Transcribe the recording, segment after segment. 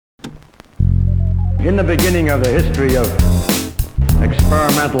In the beginning of the history of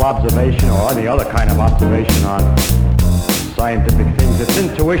experimental observation or any other kind of observation on scientific things, it's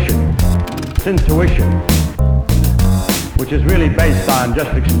intuition. It's intuition, which is really based on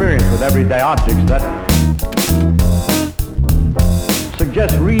just experience with everyday objects that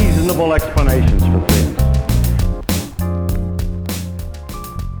suggest reasonable explanations for things.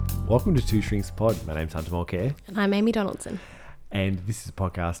 Welcome to Two Strings Pod. My name's Hunter Mulcair. And I'm Amy Donaldson. And this is a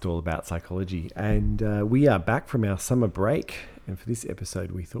podcast all about psychology. And we are back from our summer break. And for this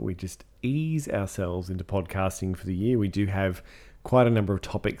episode, we thought we'd just ease ourselves into podcasting for the year. We do have quite a number of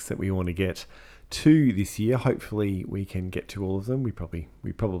topics that we want to get to this year. Hopefully we can get to all of them. We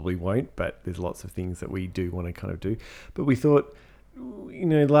probably won't, but there's lots of things that we do want to kind of do. But we thought, you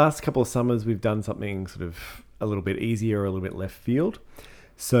know, the last couple of summers we've done something sort of a little bit easier, a little bit left field.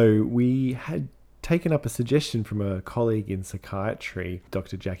 So we had taken up a suggestion from a colleague in psychiatry,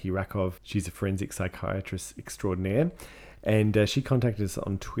 Dr. Jackie Rakov. She's a forensic psychiatrist extraordinaire. And she contacted us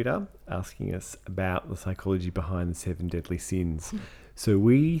on Twitter asking us about the psychology behind the 7 deadly sins. So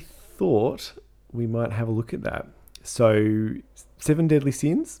we thought we might have a look at that. So 7 deadly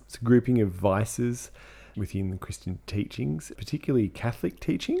sins, it's a grouping of vices within the Christian teachings, particularly Catholic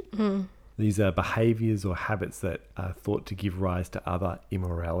teaching. These are behaviours or habits that are thought to give rise to other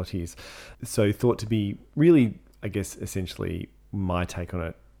immoralities. So thought to be really, I guess, essentially my take on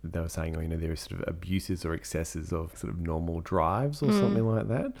it. They were saying, you know, there are sort of abuses or excesses of sort of normal drives or something like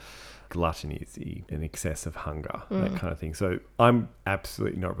that. Gluttony is an excess of hunger, that kind of thing. So I'm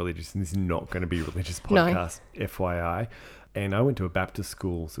absolutely not religious, and this is not going to be a religious podcast, FYI. And I went to a Baptist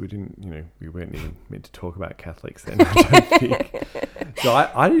school, so we weren't even meant to talk about Catholics then, I don't think. So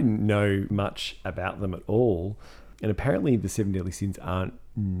I didn't know much about them at all. And apparently the 7 deadly sins aren't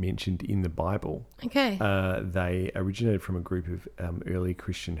mentioned in the Bible. Okay. They originated from a group of early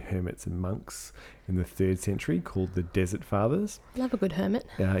Christian hermits and monks in the 3rd century called the Desert Fathers. Love a good hermit.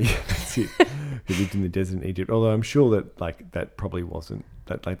 Yeah, that's it. Who lived in the desert in Egypt. Although I'm sure that that probably wasn't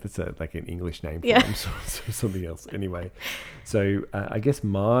that's an English name for them, so something else. Anyway, so I guess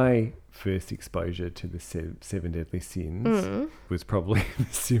my first exposure to the 7 deadly sins was probably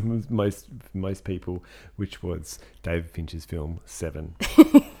most people, which was David Fincher's film Seven.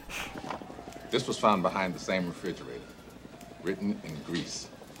 This was found behind the same refrigerator, written in Greece.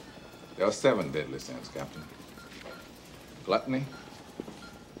 There are 7 deadly sins, Captain. Gluttony,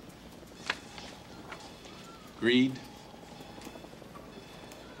 greed,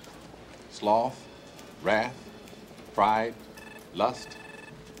 sloth, wrath, pride, lust,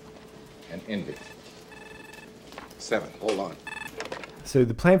 and envy. 7. Hold on. So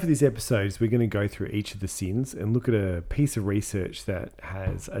the plan for this episode is we're going to go through each of the sins and look at a piece of research that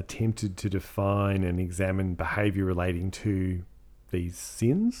has attempted to define and examine behaviour relating to these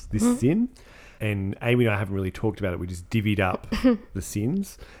sins, sin. And Amy and I haven't really talked about it. We just divvied up the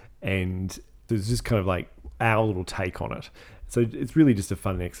sins, and there's just kind of like our little take on it. So it's really just a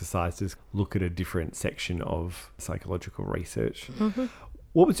fun exercise to look at a different section of psychological research.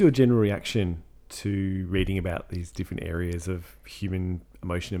 What was your general reaction to reading about these different areas of human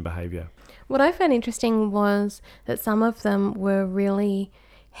emotion and behaviour? What I found interesting was that some of them were really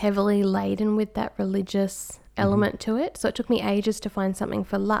heavily laden with that religious element to it. So it took me ages to find something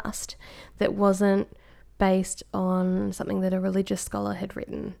for lust that wasn't based on something that a religious scholar had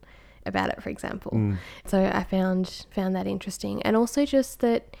written about it, for example. So I found that interesting. And also just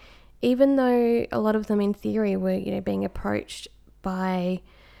that even though a lot of them in theory were, being approached by,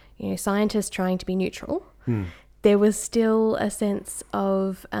 scientists trying to be neutral, there was still a sense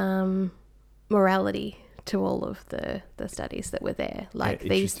of morality to all of the studies that were there. Like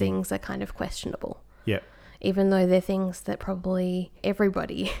these things are kind of questionable. Yeah. Even though they're things that probably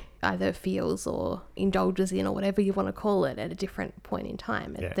everybody either feels or indulges in or whatever you want to call it at a different point in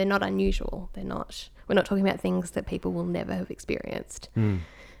time. Yeah. They're not unusual. We're not talking about things that people will never have experienced.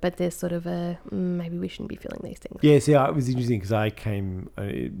 But there's sort of maybe we shouldn't be feeling these things. Yeah, see, it was interesting because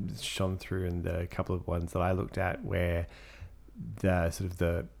it shone through in the couple of ones that I looked at where the sort of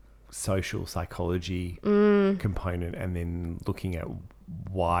the social psychology component, and then looking at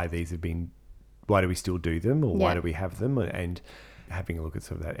why do we still do them, or why do we have them, and having a look at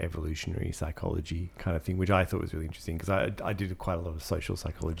sort of that evolutionary psychology kind of thing, which I thought was really interesting because I did quite a lot of social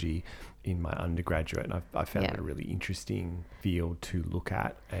psychology in my undergraduate, and I found it a really interesting field to look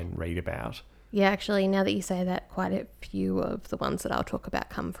at and read about. Yeah, actually, now that you say that, quite a few of the ones that I'll talk about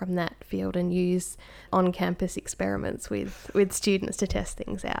come from that field and use on-campus experiments with students to test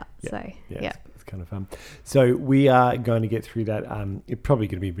things out. It's kind of fun. So we are going to get through that. It's probably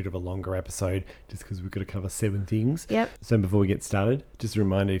going to be a bit of a longer episode just because we've got to cover 7 things. Yep. So before we get started, just a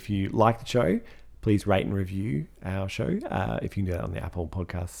reminder, if you like the show, please rate and review our show. If you can do that on the Apple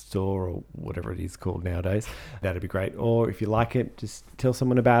Podcast Store or whatever it is called nowadays, that'd be great. Or if you like it, just tell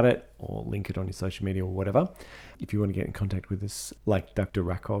someone about it or link it on your social media or whatever. If you want to get in contact with us like Dr.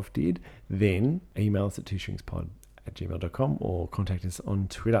 Rakov did, then email us at twostringspod@gmail.com or contact us on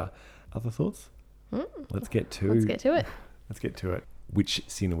Twitter. Other thoughts? Let's get to it. Let's get to it. Which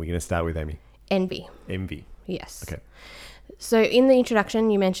sin are we going to start with, Amy? Envy. Envy. Yes. Okay. So in the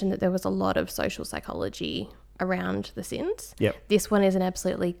introduction, you mentioned that there was a lot of social psychology around the sins. Yep. This one is an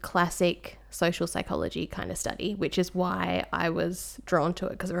absolutely classic social psychology kind of study, which is why I was drawn to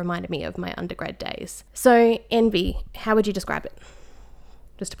it, because it reminded me of my undergrad days. So envy, how would you describe it?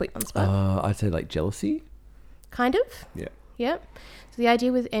 Just to put you on the spot. I'd say like jealousy. Kind of. Yeah. Yeah. So the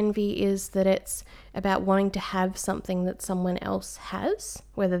idea with envy is that it's about wanting to have something that someone else has,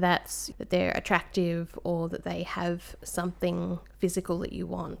 whether that's that they're attractive or that they have something physical that you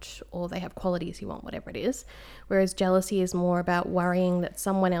want or they have qualities you want, whatever it is. Whereas jealousy is more about worrying that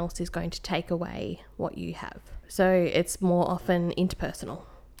someone else is going to take away what you have. So it's more often interpersonal.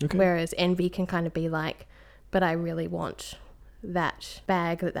 Okay. Whereas envy can kind of be like, but I really want that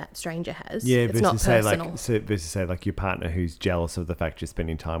bag that stranger has. Yeah, it's not personal. Versus say like your partner who's jealous of the fact you're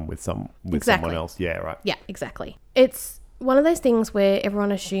spending time with someone else. Yeah, right. Yeah, exactly. It's one of those things where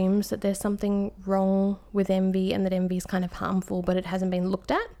everyone assumes that there's something wrong with envy and that envy is kind of harmful, but it hasn't been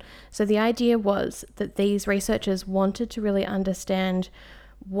looked at. So the idea was that these researchers wanted to really understand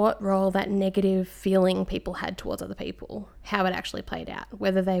what role that negative feeling people had towards other people, how it actually played out,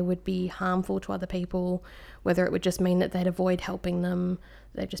 whether they would be harmful to other people, whether it would just mean that they'd avoid helping them,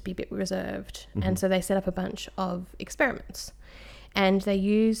 they'd just be a bit reserved. Mm-hmm. And so they set up a bunch of experiments and they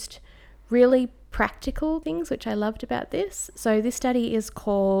used really practical things, which I loved about this. So this study is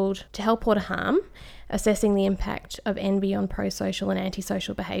called To Help or to Harm, Assessing the Impact of Envy on Pro-Social and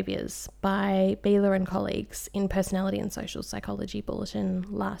Antisocial Behaviours by Beeler and colleagues in Personality and Social Psychology Bulletin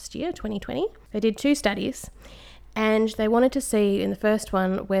last year, 2020. They did 2 studies and they wanted to see in the first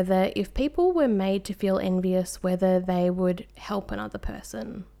one whether if people were made to feel envious, whether they would help another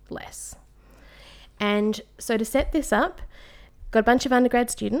person less. And so to set this up, got a bunch of undergrad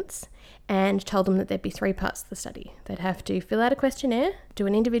students and told them that there'd be 3 parts to the study. They'd have to fill out a questionnaire, do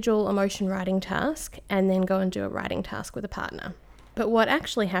an individual emotion writing task, and then go and do a writing task with a partner. But what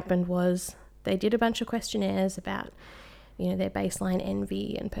actually happened was they did a bunch of questionnaires about, their baseline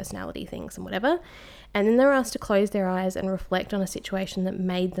envy and personality things and whatever. And then they were asked to close their eyes and reflect on a situation that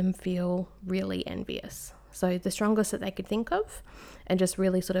made them feel really envious. So the strongest that they could think of, and just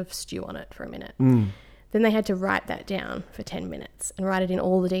really sort of stew on it for a minute. Then they had to write that down for 10 minutes and write it in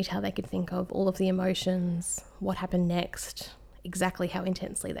all the detail they could think of, all of the emotions, what happened next, exactly how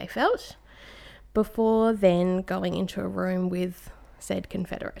intensely they felt, before then going into a room with said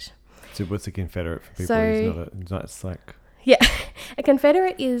confederate. So what's a confederate for people who's not like... Yeah, a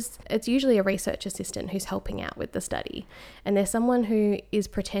confederate it's usually a research assistant who's helping out with the study. And there's someone who is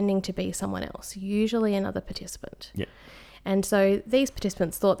pretending to be someone else, usually another participant. Yeah. And so these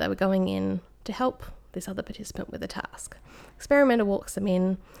participants thought they were going in to help this other participant with a task. Experimenter walks them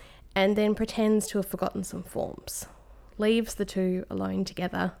in and then pretends to have forgotten some forms, leaves the 2 alone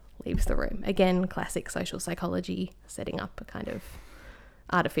together, leaves the room. Again, classic social psychology, setting up a kind of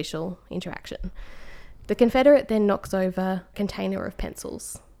artificial interaction. The confederate then knocks over a container of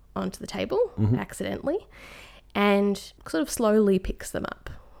pencils onto the table accidentally and sort of slowly picks them up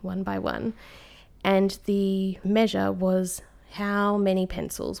one by one. And the measure was how many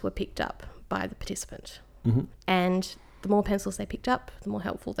pencils were picked up by the participant. And the more pencils they picked up, the more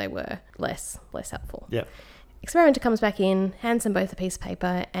helpful they were, less helpful. Yeah. Experimenter comes back in, hands them both a piece of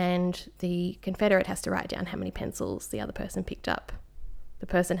paper, and the confederate has to write down how many pencils the other person picked up. The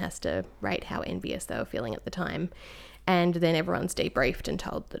person has to rate how envious they were feeling at the time, and then everyone's debriefed and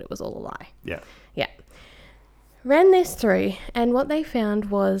told that it was all a lie. Yeah. Yeah. Ran this through, and what they found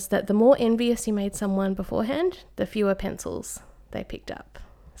was that the more envious you made someone beforehand, the fewer pencils they picked up.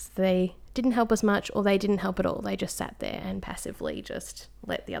 So they didn't help as much, or they didn't help at all. They just sat there and passively just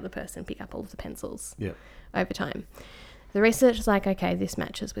let the other person pick up all of the pencils over time. The research is like, okay, this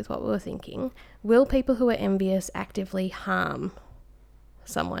matches with what we were thinking. Will people who are envious actively harm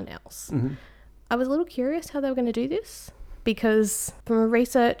someone else? I was a little curious how they were going to do this, because from a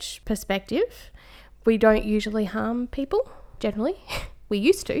research perspective, we don't usually harm people, generally. We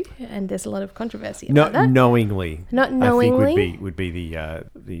used to, and there's a lot of controversy about that. Not knowingly. I think would be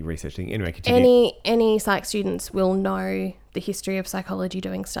the research thing. Anyway, continue. Any psych students will know the history of psychology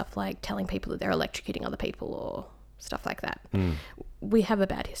doing stuff like telling people that they're electrocuting other people or stuff like that. We have a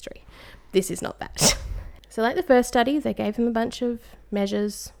bad history. This is not that. So like the first study, they gave them a bunch of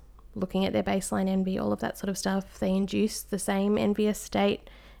measures, looking at their baseline envy, all of that sort of stuff. They induced the same envious state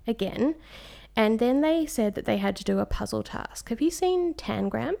again. And then they said that they had to do a puzzle task. Have you seen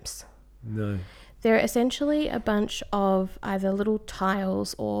tangrams? No. They're essentially a bunch of either little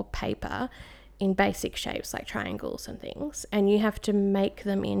tiles or paper in basic shapes like triangles and things, and you have to make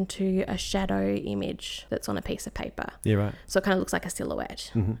them into a shadow image that's on a piece of paper. Yeah, right. So it kind of looks like a silhouette.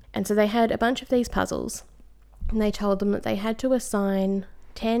 Mm-hmm. And so they had a bunch of these puzzles, and they told them that they had to assign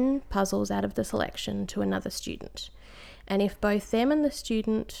 10 puzzles out of the selection to another student. And if both them and the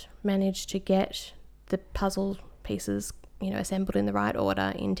student managed to get the puzzle pieces, assembled in the right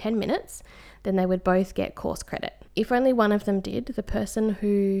order in 10 minutes, then they would both get course credit. If only one of them did, the person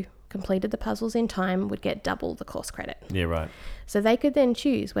who completed the puzzles in time would get double the course credit. Yeah, right. So they could then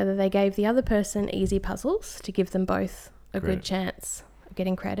choose whether they gave the other person easy puzzles to give them both a good chance of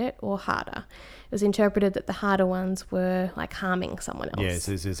getting credit, or harder. It was interpreted that the harder ones were like harming someone else. Yeah,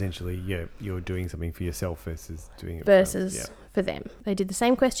 so it's essentially, you're doing something for yourself versus doing it for them. They did the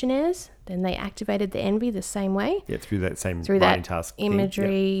same questionnaires, then they activated the envy the same way. Yeah, through that same through writing that task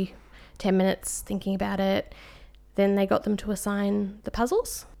imagery, thing. 10 minutes thinking about it. Then they got them to assign the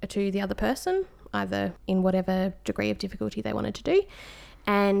puzzles to the other person, either in whatever degree of difficulty they wanted to do.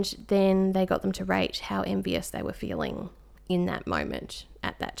 And then they got them to rate how envious they were feeling in that moment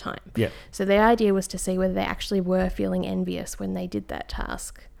at that time. Yeah. So the idea was to see whether they actually were feeling envious when they did that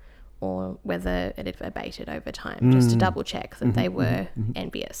task, or whether it had abated over time, just to double check that they were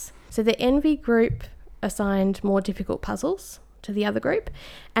envious. So the envy group assigned more difficult puzzles to the other group,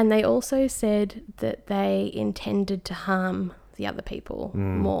 and they also said that they intended to harm the other people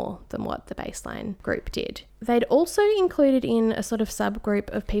more than what the baseline group did. They'd also included in a sort of subgroup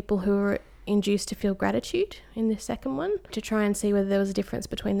of people who were induced to feel gratitude in this second one, to try and see whether there was a difference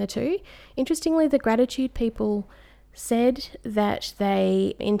between the two. Interestingly, the gratitude people said that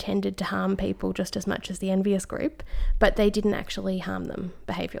they intended to harm people just as much as the envious group, but they didn't actually harm them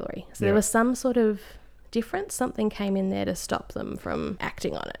behaviourally. So there was some sort of difference, something came in there to stop them from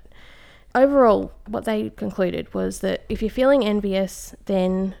acting on it. Overall, what they concluded was that if you're feeling envious,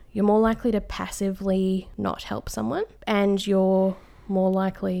 then you're more likely to passively not help someone, and you're more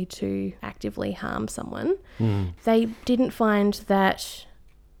likely to actively harm someone. They didn't find that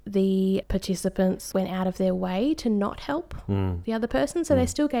the participants went out of their way to not help the other person, so they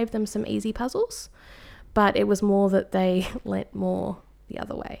still gave them some easy puzzles, but it was more that they lent more the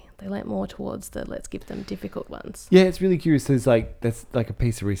other way. They lent more towards the let's give them difficult ones. Yeah, it's really curious. There's that's like a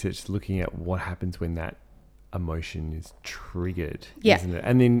piece of research looking at what happens when that emotion is triggered, isn't it?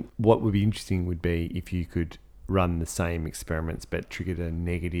 And then what would be interesting would be if you could run the same experiments but triggered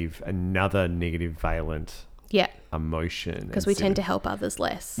another negative valent emotion. Because we tend to help others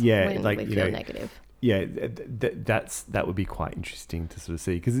less when we feel negative. Yeah, that would be quite interesting to sort of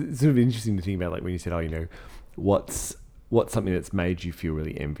see, because it's sort of interesting to think about, like when you said, what's something that's made you feel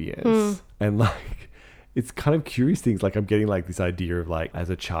really envious, and like it's kind of curious things. Like I'm getting like this idea of like as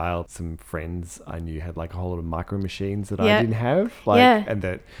a child, some friends I knew had like a whole lot of micro machines that I didn't have. And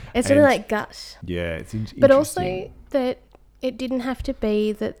that it's really like gut. Yeah, it's interesting. But also that it didn't have to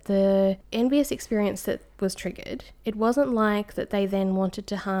be that the envious experience that was triggered, it wasn't like that they then wanted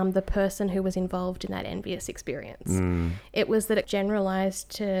to harm the person who was involved in that envious experience. It was that it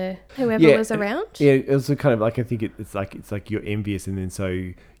generalized to whoever was around. Yeah, it was kind of like, I think it's like you're envious, and then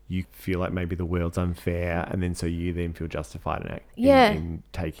so you feel like maybe the world's unfair, and then so you then feel justified in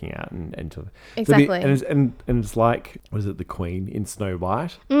taking out and to exactly. And it's like, what is it, the Queen in Snow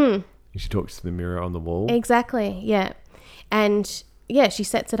White? She talks to the mirror on the wall. Exactly, yeah. And she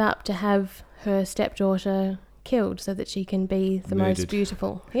sets it up to have her stepdaughter killed so that she can be the most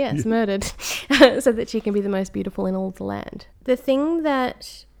beautiful. Yes, murdered. So that she can be the most beautiful in all the land. The thing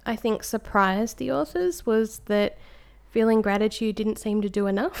that I think surprised the authors was that feeling gratitude didn't seem to do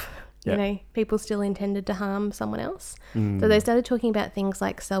enough. People still intended to harm someone else. So they started talking about things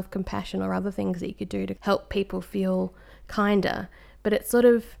like self-compassion or other things that you could do to help people feel kinder. But it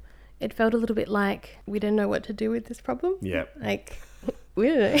felt a little bit like we don't know what to do with this problem. Yeah. Like, we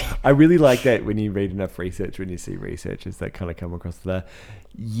don't know. I really like that when you read enough research, when you see researchers that kind of come across look,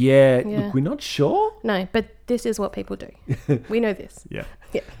 we're not sure. No, but this is what people do. We know this. Yeah,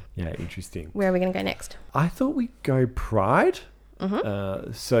 interesting. Where are we going to go next? I thought we'd go pride.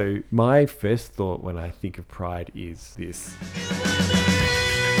 So my first thought when I think of pride is this.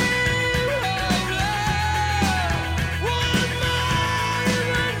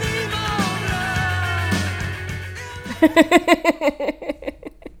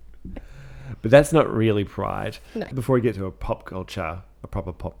 But But that's not really pride. No. Before we get to a proper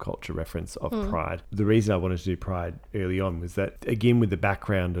pop culture reference of pride, the reason I wanted to do pride early on was that, again, with the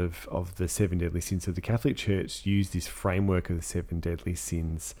background of the 7 deadly sins, so the Catholic Church used this framework of the 7 deadly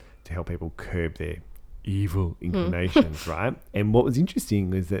sins to help people curb their evil inclinations, right? And what was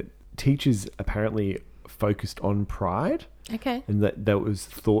interesting is that teachers apparently focused on pride. Okay. And that was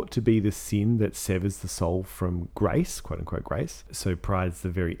thought to be the sin that severs the soul from grace, quote unquote grace. So pride is the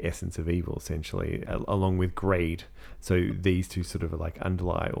very essence of evil, essentially, along with greed. So these two sort of like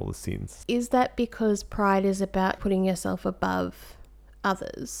underlie all the sins. Is that because pride is about putting yourself above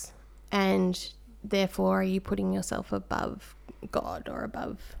others, and therefore are you putting yourself above God or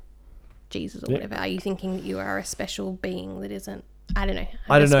above Jesus or whatever? Are you thinking that you are a special being that isn't? I don't know.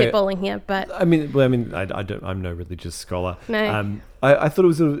 I'm just spitballing here, but I'm no religious scholar. No. I thought it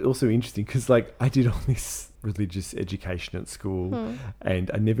was also interesting because, like, I did all this religious education at school, and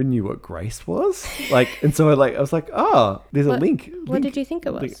I never knew what grace was. Like, and so I was like, there's a link. What did you think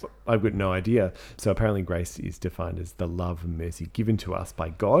it was? I've got no idea. So apparently, grace is defined as the love and mercy given to us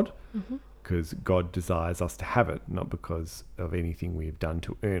by God, because God desires us to have it, not because of anything we've done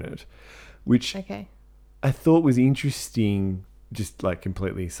to earn it. Which I thought was interesting. Just like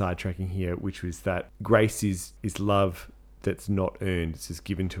completely sidetracking here, which was that grace is love that's not earned, it's just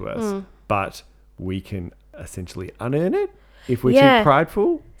given to us, but we can essentially unearn it if we're too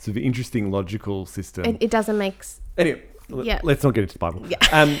prideful. It's an interesting logical system. It doesn't make Anyway, let's not get into the Bible.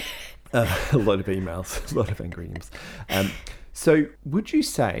 A lot of emails, a lot of angry emails. So would you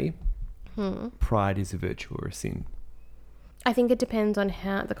say pride is a virtue or a sin? I think it depends on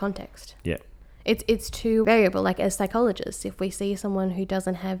the context. Yeah. It's too variable. Like, as psychologists, if we see someone who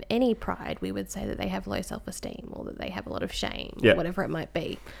doesn't have any pride, we would say that they have low self-esteem or that they have a lot of shame or whatever it might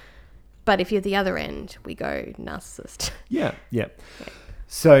be. But if you're the other end, we go narcissist. Yeah.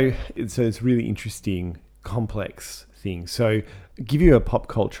 So it's really interesting, complex thing. So give you a pop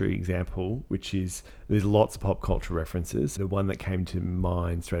culture example, which is, there's lots of pop culture references. The one that came to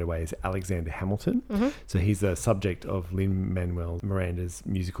mind straight away is Alexander Hamilton. So he's the subject of Lin-Manuel Miranda's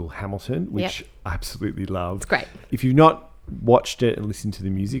musical Hamilton, which I absolutely love. It's great. If you've not watched it and listened to the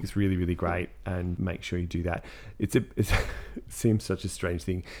music, it's really, really great, and make sure you do that. It seems such a strange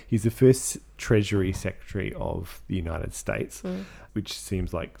thing. He's the first Treasury Secretary of the United States, which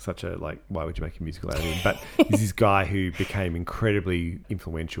seems like such a, like, why would you make a musical out of him? But he's this guy who became incredibly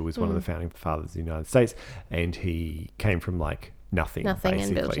influential, was one of the founding fathers of the United States, and he came from like nothing basically,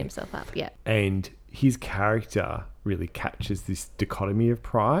 and built himself up. And his character really captures this dichotomy of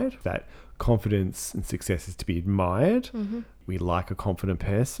pride, that confidence and success is to be admired. We like a confident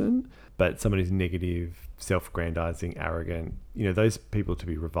person, but someone who's negative, self-aggrandizing, arrogant, those people to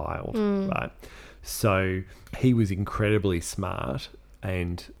be reviled, right? So he was incredibly smart,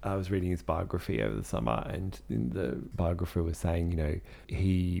 and I was reading his biography over the summer, and the biographer was saying,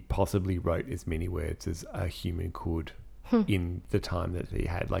 he possibly wrote as many words as a human could in the time that he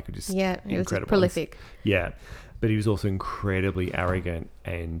had. Like, just incredible. It was prolific. Yeah, but he was also incredibly arrogant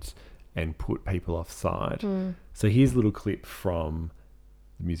and put people offside. So here's a little clip from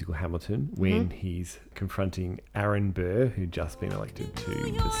the musical Hamilton when he's confronting Aaron Burr, who'd just been elected to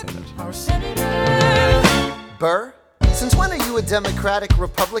the Senate. Burr, since when are you a Democratic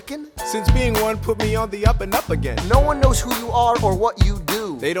Republican? Since being one put me on the up and up again. No one knows who you are or what you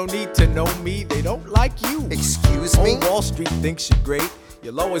do. They don't need to know me, they don't like you. Excuse me? Old Wall Street thinks you're great.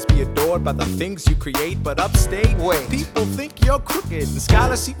 You'll always be adored by the things you create, but upstate, people think you're crooked. The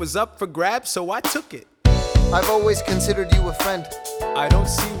scholarship was up for grabs, so I took it. I've always considered you a friend. I don't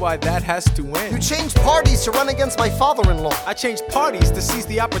see why that has to end. You changed parties to run against my father-in-law. I changed parties to seize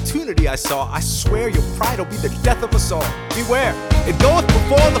the opportunity I saw. I swear your pride will be the death of us all. Beware, it goeth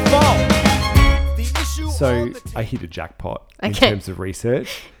before the fall. So I hit a jackpot in terms of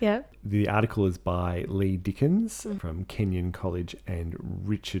research. Yeah. The article is by Lee Dickens from Kenyon College and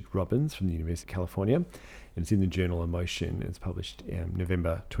Richard Robbins from the University of California. And it's in the journal Emotion. It's published in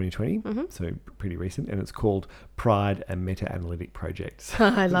November 2020, so pretty recent. And it's called Pride, a Meta-Analytic Project.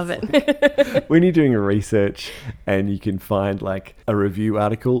 I love it. When you're doing a research and you can find like a review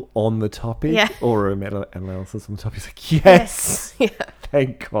article on the topic or a meta-analysis on the topic, it's like, yes.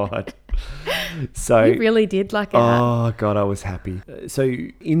 Thank God. So you really did like it. Oh God, I was happy. So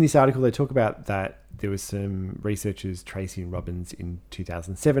in this article, they talk about that there was some researchers, Tracy and Robbins, in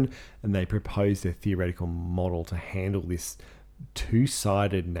 2007, and they proposed a theoretical model to handle this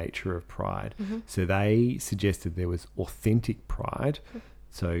two-sided nature of pride. So they suggested there was authentic pride,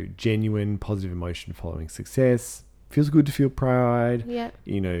 so genuine positive emotion following success. Feels good to feel pride.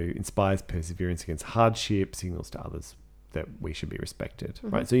 Inspires perseverance against hardship, signals to others that we should be respected,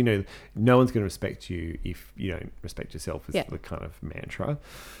 right? So, no one's going to respect you if you don't respect yourself is the kind of mantra.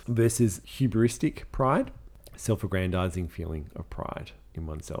 Versus hubristic pride, self-aggrandizing feeling of pride in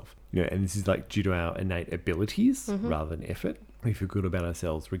oneself. And this is like due to our innate abilities rather than effort. We feel good about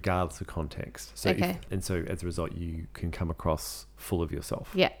ourselves regardless of context. So and so as a result, you can come across full of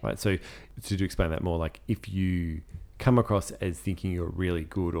yourself. Yeah. Right. So to explain that more, like if you come across as thinking you're really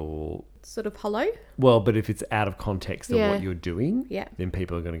good or sort of hollow. Well, but if it's out of context of Yeah. what you're doing, Yeah. then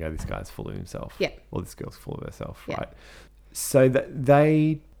people are going to go, this guy's full of himself. Yeah. Or this girl's full of herself. Yeah. Right. So that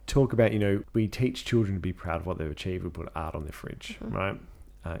they talk about, we teach children to be proud of what they've achieved. We put art on their fridge, right?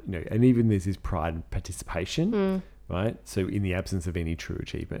 And even there's this pride and participation, right? So in the absence of any true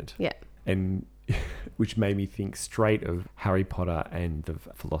achievement. Yeah. And which made me think straight of Harry Potter and the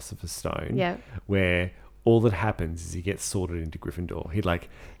Philosopher's Stone, Yeah. where all that happens is he gets sorted into Gryffindor.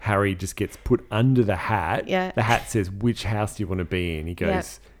 Harry just gets put under the hat. Yeah. The hat says, which house do you want to be in? He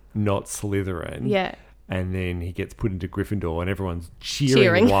goes, not Slytherin. Yeah. And then he gets put into Gryffindor and everyone's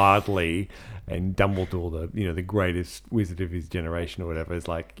cheering. Wildly. And Dumbledore, the greatest wizard of his generation or whatever, is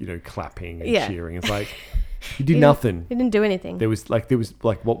clapping and cheering. It's like, he did nothing. He didn't do anything. There was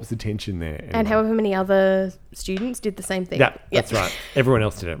what was the tension there? Anyway. And however many other students did the same thing. Yeah, that's right. Everyone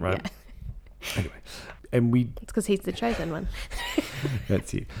else did it, right? Yeah. Anyway. And it's because he's the chosen one.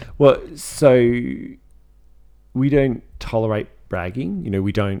 That's it. Well, so we don't tolerate bragging.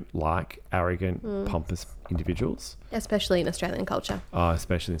 We don't like arrogant, pompous individuals. Especially in Australian culture. Oh,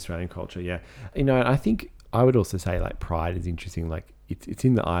 especially in Australian culture, yeah. I think I would also say pride is interesting. It's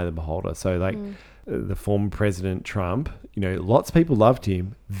in the eye of the beholder. So the former President Trump, lots of people loved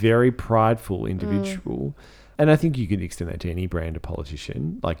him. Very prideful individual. And I think you could extend that to any brand of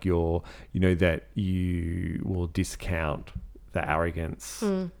politician. That you will discount the arrogance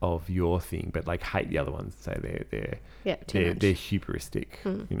of your thing, but hate the other ones. Say they're hubristic,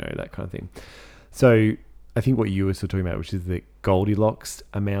 that kind of thing. So I think what you were sort of talking about, which is the Goldilocks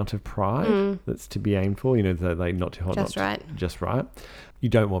amount of pride that's to be aimed for. Not too hot, just right. You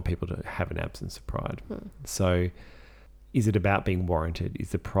don't want people to have an absence of pride. So. Is it about being warranted?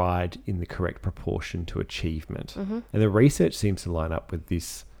 Is the pride in the correct proportion to achievement? And the research seems to line up with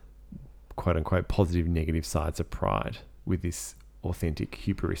this quote unquote positive, negative sides of pride with this authentic,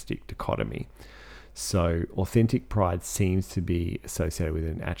 hubristic dichotomy. So authentic pride seems to be associated with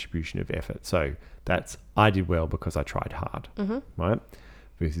an attribution of effort. So that's, I did well because I tried hard, right?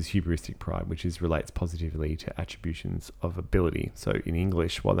 Versus hubristic pride, which relates positively to attributions of ability. So in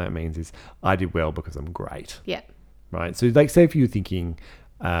English, what that means is I did well because I'm great. Yeah. Right. So say if you're thinking,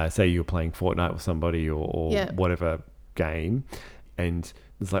 say you're playing Fortnite with somebody or whatever game, and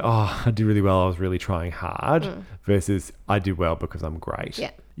it's I did really well, I was really trying hard, versus I did well because I'm great.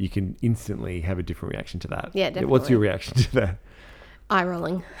 Yeah. You can instantly have a different reaction to that. Yeah, definitely. What's your reaction to that? Eye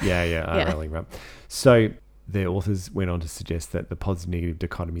rolling. Eye rolling, right. So the authors went on to suggest that the positive-negative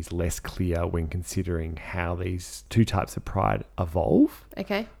dichotomy is less clear when considering how these two types of pride evolve.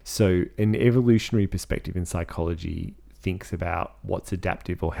 Okay. So an evolutionary perspective in psychology thinks about what's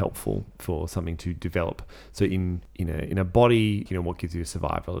adaptive or helpful for something to develop. So in a body, what gives you a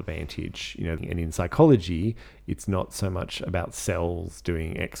survival advantage, and in psychology, it's not so much about cells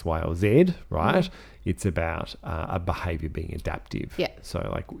doing X, Y, or Z, right? It's about a behavior being adaptive. Yeah.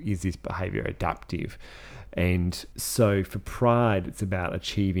 So is this behavior adaptive? And so for pride, it's about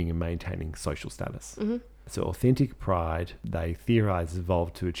achieving and maintaining social status. So authentic pride, they theorize,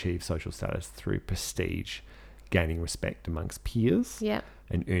 evolved to achieve social status through prestige, gaining respect amongst peers,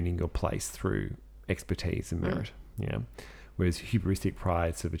 and earning your place through expertise and merit. Yeah. Whereas hubristic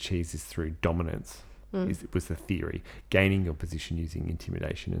pride sort of achieves this through dominance. Was the theory, gaining your position using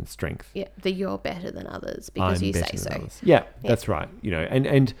intimidation and strength. Yeah, that you're better than others because you say so. Yeah, that's right.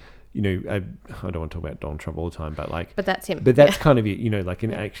 And I don't want to talk about Donald Trump all the time, but but that's him. But that's kind of it,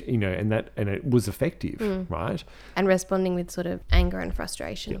 and it was effective, right? And responding with sort of anger and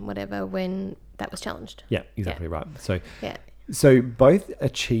frustration, whatever, when that was challenged. Yeah, exactly right. So, yeah. So both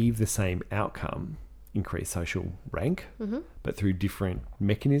achieve the same outcome, increase social rank, but through different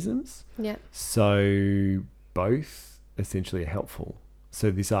mechanisms. Yeah. So both essentially are helpful.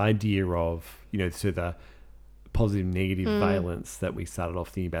 So this idea of, so the positive negative valence that we started off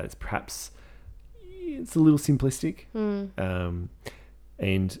thinking about is perhaps it's a little simplistic.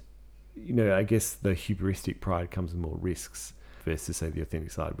 And I guess the hubristic pride comes with more risks versus say the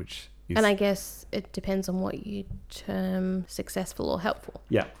authentic side, which is, and I guess it depends on what you term successful or helpful.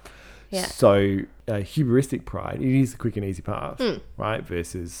 Yeah. So hubristic pride, it is the quick and easy path, right?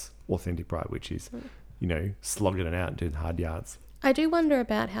 Versus authentic pride, which is slogging it out and doing hard yards. I do wonder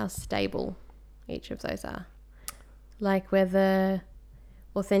about how stable each of those are. like whether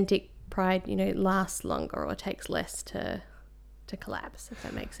authentic pride, lasts longer or takes less to collapse, if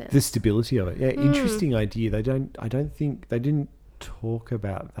that makes sense. The stability of it. Yeah, interesting idea. I don't think they didn't talk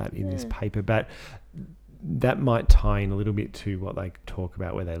about that in this paper, but that might tie in a little bit to what they talk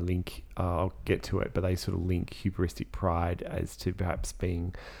about where they link, I'll get to it, but they sort of link hubristic pride as to perhaps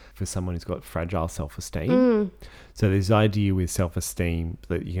being for someone who's got fragile self-esteem. So there's this idea with self-esteem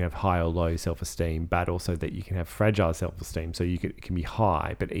that you can have high or low self-esteem, but also that you can have fragile self-esteem. So it can be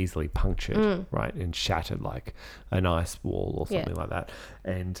high but easily punctured, right, and shattered like an ice wall or something like that.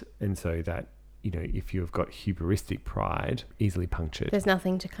 And so that, if you've got hubristic pride, easily punctured. There's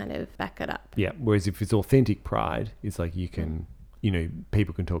nothing to kind of back it up. Yeah. Whereas if it's authentic pride, it's like you can,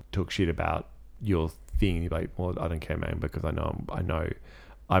 people can talk shit about your thing. And you're like, well, I don't care, man, because I know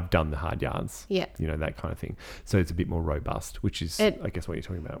I've done the hard yards. Yeah. That kind of thing. So it's a bit more robust, which is, I guess, what you're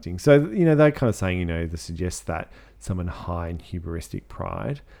talking about. So, they're kind of saying, they suggest that someone high in hubristic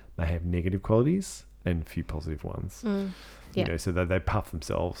pride may have negative qualities and a few positive ones. Yeah. So that they puff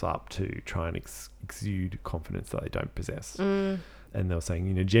themselves up to try and exude confidence that they don't possess. And they were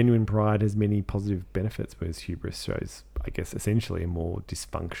saying, genuine pride has many positive benefits, whereas hubris shows, I guess, essentially a more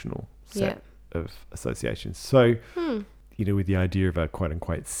dysfunctional set of associations. So, with the idea of a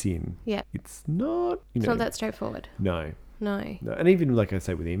quote-unquote sin, it's not, it's not that straightforward. No. No. And even, like I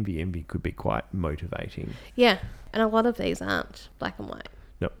say, with envy could be quite motivating. Yeah. And a lot of these aren't black and white.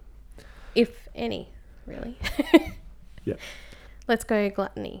 No. If any, really. Yeah. Let's go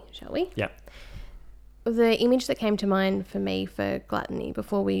gluttony, shall we? Yeah. The image that came to mind for me for gluttony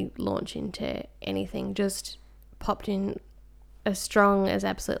before we launch into anything just popped in as strong as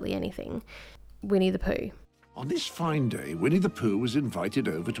absolutely anything. Winnie the Pooh. On this fine day, Winnie the Pooh was invited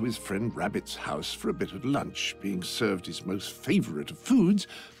over to his friend Rabbit's house for a bit of lunch. Being served his most favourite of foods,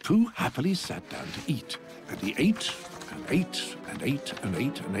 Pooh happily sat down to eat. And he ate, and ate, and ate, and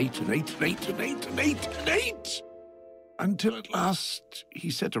ate, and ate, and ate, and ate, and ate, and ate, and ate. Until at last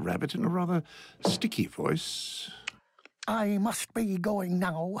he said to Rabbit in a rather sticky voice, I must be going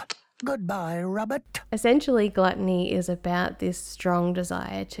now. Goodbye, Rabbit. Essentially, gluttony is about this strong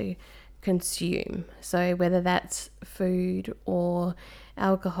desire to consume. So whether that's food or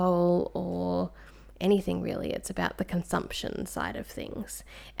alcohol or anything really, it's about the consumption side of things.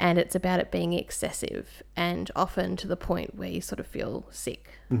 And it's about it being excessive and often to the point where you sort of feel sick.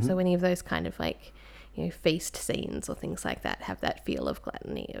 So any of those kind of like, feast scenes or things like that have that feel of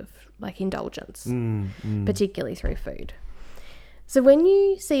gluttony, of like indulgence, particularly through food. So when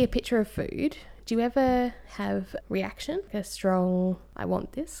you see a picture of food, do you ever have reaction, a strong, I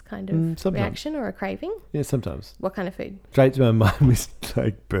want this kind of reaction or a craving? Yeah, sometimes. What kind of food? Straight to my mind was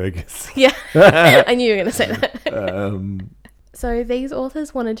like burgers. Yeah, I knew you were going to say that. So these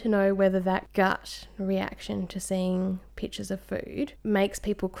authors wanted to know whether that gut reaction to seeing pictures of food makes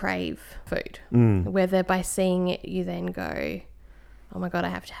people crave food. Whether by seeing it you then go, oh my God, I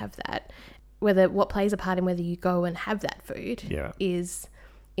have to have that. Whether what plays a part in whether you go and have that food is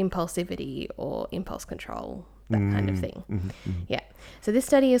impulsivity or impulse control, that kind of thing. Yeah. So this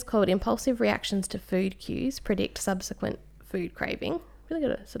study is called Impulsive Reactions to Food Cues Predict Subsequent Food Craving. Really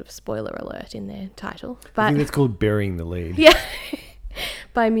got a sort of spoiler alert in their title. But I think that's called burying the lead. Yeah.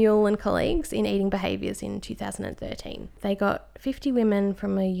 By Mule and colleagues in Eating Behaviours in 2013. They got 50 women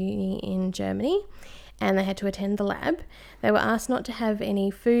from a uni in Germany and they had to attend the lab. They were asked not to have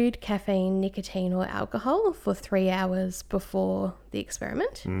any food, caffeine, nicotine or alcohol for 3 hours before the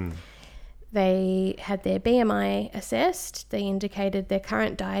experiment. They had their BMI assessed. They indicated their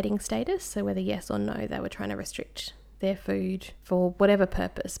current dieting status, so whether yes or no they were trying to restrict their food for whatever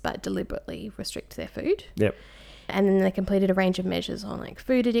purpose, but deliberately restrict their food. Yep. And then they completed a range of measures on like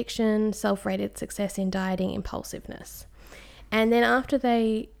food addiction, self-rated success in dieting, impulsiveness. And then after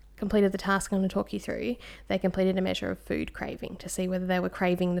they completed the task I'm going to talk you through, they completed a measure of food craving to see whether they were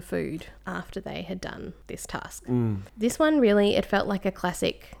craving the food after they had done this task. This one really, it felt like a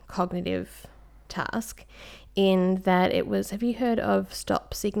classic cognitive task in that it was, have you heard of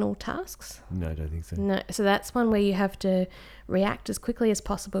stop signal tasks? No, I don't think so. No. So that's one where you have to react as quickly as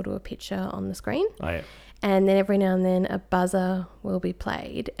possible to a picture on the screen. Oh, yeah. And then every now and then a buzzer will be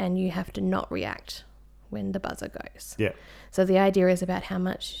played and you have to not react when the buzzer goes. Yeah. So the idea is about how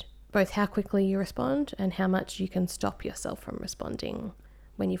much, both how quickly you respond and how much you can stop yourself from responding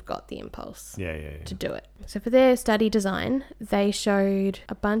when you've got the impulse to do it. So for their study design, they showed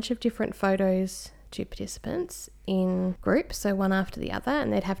a bunch of different photos to participants in groups, so one after the other,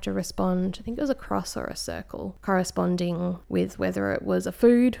 and they'd have to respond, I think it was a cross or a circle, corresponding with whether it was a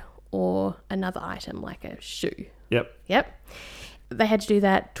food or another item like a shoe. Yep. They had to do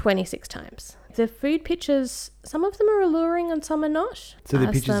that 26 times. The food pictures, some of them are alluring and some are not. So the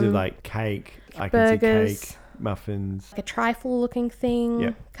pictures some of like cake, I can burgers, see cake, muffins. like a trifle looking thing,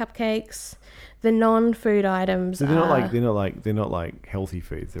 Yep. cupcakes. The non-food items So they're are not like healthy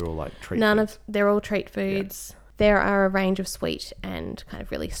foods. They're all like treat foods. they're all treat foods. There are a range of sweet and kind of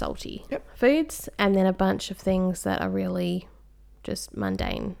really salty foods, and then a bunch of things that are really just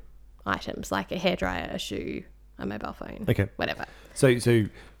mundane items, like a hairdryer, a shoe, a mobile phone, Okay. whatever. So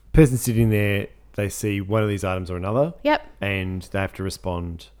person sitting there, they see one of these items or another. Yep. And they have to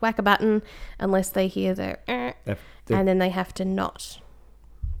respond. Whack a button unless they hear the and then they have to not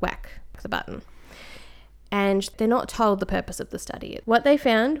whack the button. And they're not told the purpose of the study. What they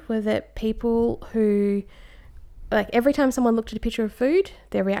found were that people who, like every time someone looked at a picture of food,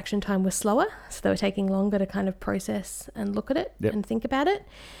 their reaction time was slower. So they were taking longer to kind of process and look at it and think about it.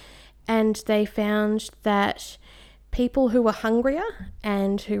 And they found that people who were hungrier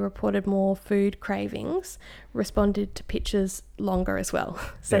and who reported more food cravings responded to pictures longer as well.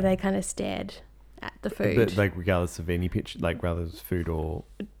 So they kind of stared at the food. But like regardless of any picture, like rather it's food or...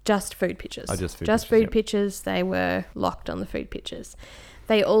 Just food pictures. Oh, just food just pictures, food yep. pictures. They were locked on the food pictures.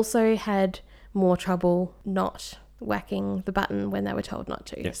 They also had more trouble not whacking the button when they were told not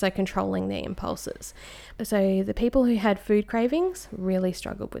to. Yep. So controlling their impulses. So the people who had food cravings really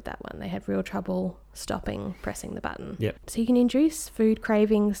struggled with that one. They had real trouble stopping pressing the button. Yep. So you can induce food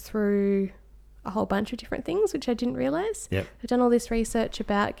cravings through a whole bunch of different things, which I didn't realise. Yep. I've done all this research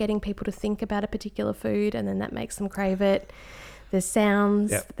about getting people to think about a particular food and then that makes them crave it. There's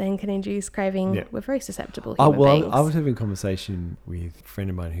sounds that then can induce craving. Yep. We're very susceptible human beings. I was having a conversation with a friend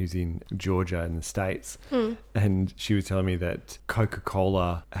of mine who's in Georgia in the States, and she was telling me that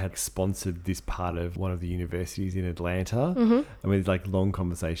Coca-Cola had sponsored this part of one of the universities in Atlanta. And we had like long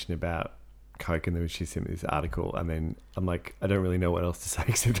conversation about Coke, and then she sent me this article, and then I'm like, I don't really know what else to say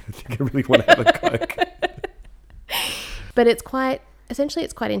except I think I really want to have a Coke. But it's quite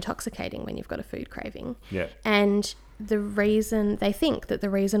intoxicating when you've got a food craving. Yeah. And they think that the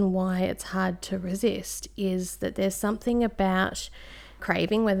reason why it's hard to resist is that there's something about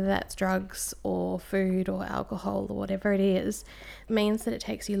craving, whether that's drugs or food or alcohol or whatever it is, means that it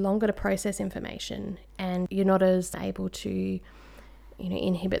takes you longer to process information and you're not as able to,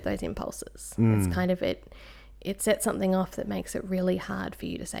 inhibit those impulses. It's kind of it sets something off that makes it really hard for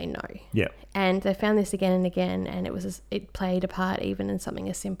you to say no. Yeah. And they found this again and again, and it played a part even in something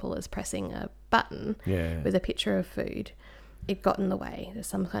as simple as pressing a button with a picture of food. It got in the way. There's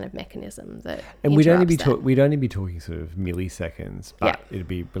some kind of mechanism that and we'd only be talking sort of milliseconds, but it'd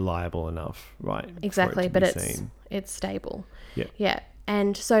be reliable enough, right? Exactly, but it's stable. Yeah. Yeah.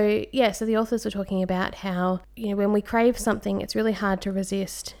 And so the authors were talking about how, when we crave something, it's really hard to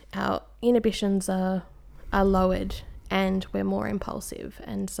resist. Our inhibitions are lowered and we're more impulsive.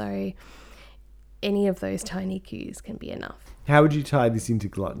 And so any of those tiny cues can be enough. How would you tie this into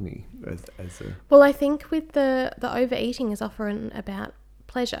gluttony as a... Well, I think with the overeating is often about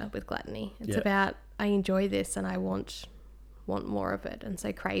pleasure with gluttony. It's about, I enjoy this and I want more of it. And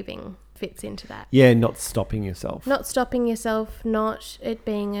so craving fits into that. Yeah, not stopping yourself. Not stopping yourself, not it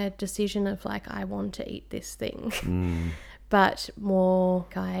being a decision of like, I want to eat this thing. But more,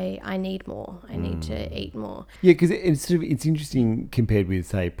 I need more. I need to eat more. Yeah, because it's interesting compared with,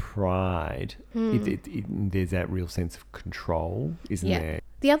 say, pride. There's that real sense of control, isn't there?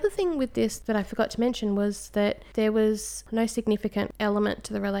 The other thing with this that I forgot to mention was that there was no significant element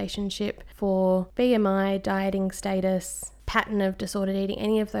to the relationship for BMI, dieting status, pattern of disordered eating,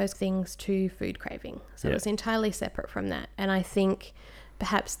 any of those things to food craving. So it was entirely separate from that. And I think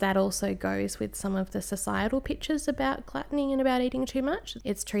perhaps that also goes with some of the societal pictures about gluttony and about eating too much.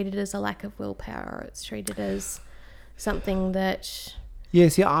 It's treated as a lack of willpower. It's treated as something that... Yeah,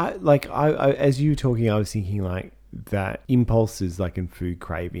 see, I as you were talking, I was thinking like that impulses like in food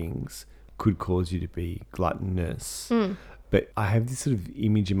cravings could cause you to be gluttonous. But I have this sort of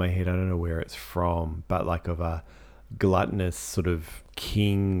image in my head, I don't know where it's from, but like of a gluttonous sort of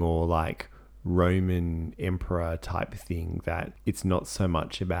king or like Roman emperor type thing, that it's not so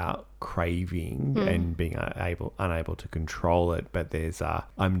much about craving and being unable to control it, but there's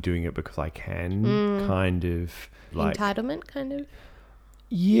I'm doing it because I can kind of like entitlement kind of.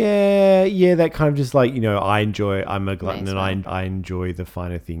 Yeah, that kind of just like, I'm a glutton and I enjoy the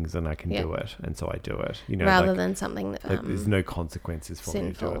finer things and I can do it, and so I do it. Rather than something that there's no consequences for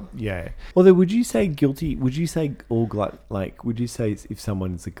me to do it. Yeah. Although, would you say guilty? Would you say all would you say if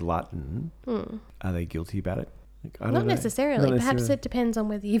someone's a glutton, are they guilty about it? Like, I don't Not know. necessarily. Not Perhaps necessarily. it depends on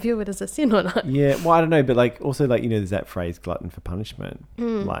whether you view it as a sin or not. Yeah, well, I don't know, but like also like, you know, there's that phrase glutton for punishment,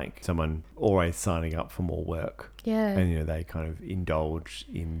 like someone always signing up for more work. Yeah. And, you know, they kind of indulge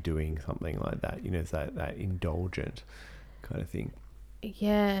in doing something like that. You know, it's that indulgent kind of thing.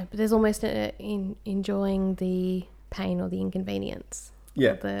 Yeah, but there's almost in enjoying the pain or the inconvenience.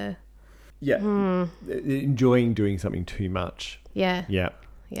 Yeah. Or Enjoying doing something too much. yeah. Yeah.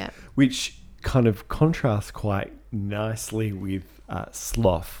 Yeah. Which kind of contrasts quite nicely with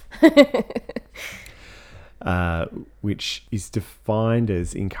sloth, which is defined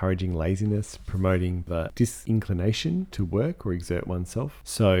as encouraging laziness, promoting the disinclination to work or exert oneself.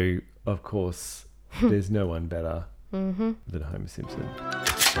 So, of course, there's no one better than Homer Simpson.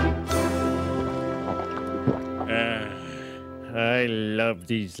 I love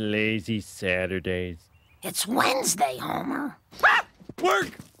these lazy Saturdays. It's Wednesday, Homer.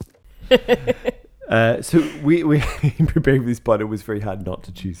 Work! So we in preparing for this pod, it was very hard not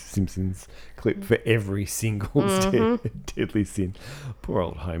to choose Simpsons clip for every single deadly sin. Poor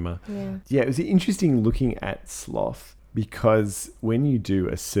old Homer. Yeah, it was interesting looking at sloth because when you do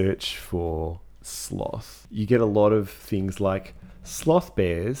a search for sloth, you get a lot of things like sloth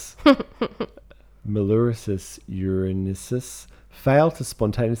bears, Melursus uranicis, fail to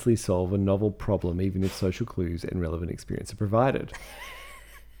spontaneously solve a novel problem even if social clues and relevant experience are provided.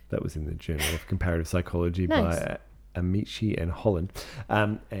 That was in the Journal of Comparative Psychology by Amici and Holland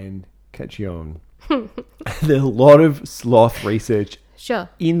and Cacchione. There's a lot of sloth research Sure.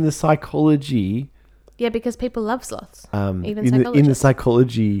 in the psychology. Yeah, because people love sloths. Even in psychologists. the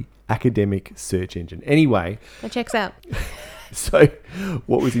psychology academic search engine. Anyway, That checks out. so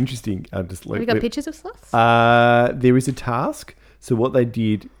what was interesting, Have you got pictures of sloths? there is a task. So what they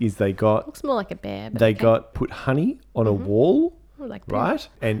did is they got Looks more like a bear. But they okay. got put honey on a wall, Like right?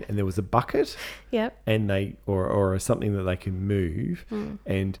 And there was a bucket. Yep. And they or something that they can move,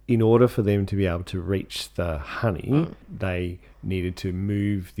 and in order for them to be able to reach the honey, they needed to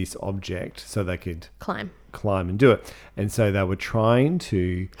move this object so they could Climb. and do it. And so they were trying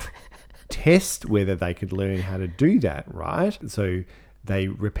to test whether they could learn how to do that, right? So they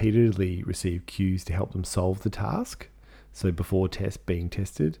repeatedly received cues to help them solve the task. So before being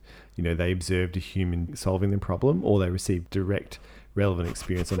tested, you know, they observed a human solving the problem, or they received direct relevant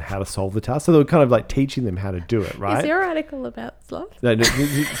experience on how to solve the task. So they were kind of like teaching them how to do it, right? Is your article about sloth? No,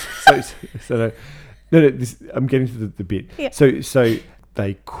 I'm getting to the bit. Yeah. So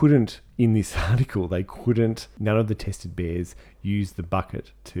they couldn't, in this article, none of the tested bears used the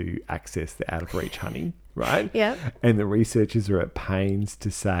bucket to access the out of reach honey, right? Yeah. And the researchers are at pains to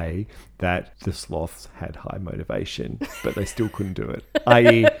say that the sloths had high motivation, but they still couldn't do it.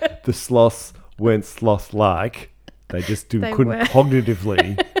 i.e. the sloths weren't sloth-like. They just couldn't were.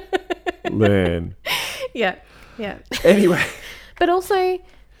 cognitively learn. Yeah. Yeah. Anyway, But also,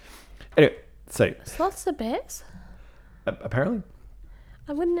 so sloths are bears? apparently,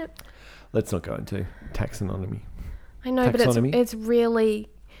 I wouldn't have... let's not go into taxonomy. I know, Taxonomy? but it's really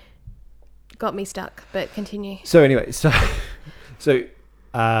got me stuck. But continue. So anyway, so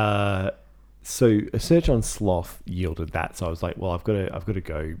a search on sloth yielded that. So I was like, well, I've got to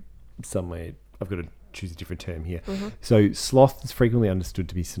go somewhere. I've got to choose a different term here. So sloth is frequently understood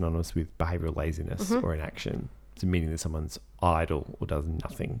to be synonymous with behavioral laziness or inaction. So meaning that someone's idle or does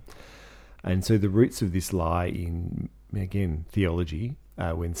nothing. And so the roots of this lie in, again, theology,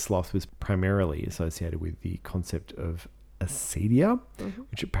 when sloth was primarily associated with the concept of acedia,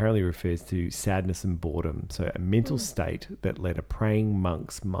 which apparently refers to sadness and boredom. So a mental state that led a praying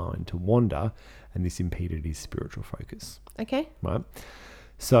monk's mind to wander, and this impeded his spiritual focus. Okay. Right?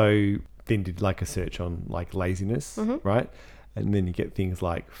 So then did like a search on like laziness, right? And then you get things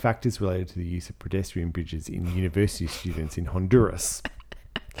like factors related to the use of pedestrian bridges in university students in Honduras.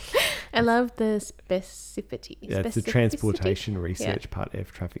 I love the specificity. Yeah, it's the Transportation Research Part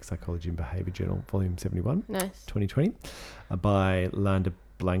F, Traffic Psychology and Behaviour Journal, Volume 71, Nice. 2020, by Landa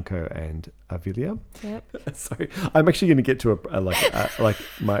Blanco and Avilia. Yep. So I'm actually going to get to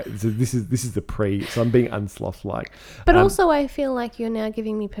this is the pre. So I'm being unsloth-like. But also, I feel like you're now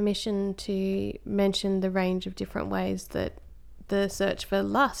giving me permission to mention the range of different ways that the search for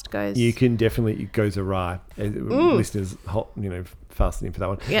lust goes. You can definitely, it goes awry. Listeners, fasten in for that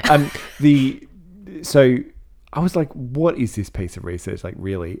one. Yeah. So I was like, what is this piece of research like,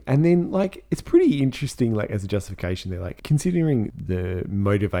 really? And then like, it's pretty interesting, like as a justification, they're like, considering the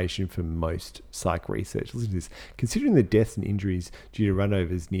motivation for most psych research, listen to this, considering the deaths and injuries due to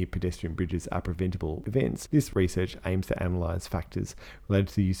runovers near pedestrian bridges are preventable events, this research aims to analyse factors related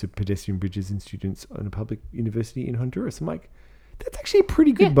to the use of pedestrian bridges in students on a public university in Honduras. I'm like, That's actually a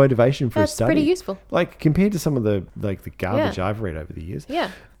pretty good motivation for a That's study. pretty useful. Like compared to some of the garbage I've read over the years.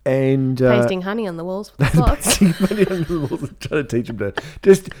 Yeah. And Pasting honey on the walls with slots. pasting honey on the walls and trying to teach them to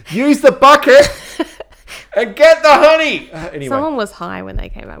just use the bucket and get the honey. Anyway. Someone was high when they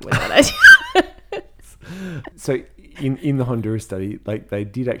came up with that idea. So in the Honduras study, like they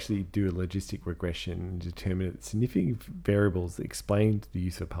did actually do a logistic regression and determine that significant variables that explained the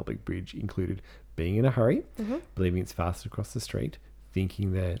use of a public bridge included being in a hurry, believing it's faster to cross the street,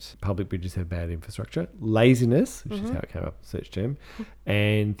 thinking that public bridges have bad infrastructure, laziness, which is how it came up, search term,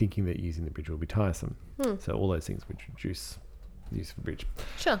 and thinking that using the bridge will be tiresome. So all those things would reduce the use of a bridge.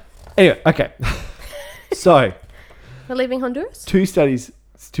 Sure. Anyway, okay. So We're leaving Honduras? two studies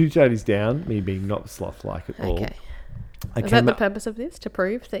down, me being not sloth-like at all. Okay. I Is came that the up- purpose of this? To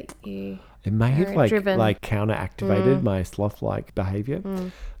prove that you It may have are driven? like counter-activated my sloth-like behaviour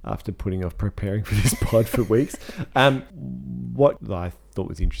after putting off preparing for this pod for weeks. What I thought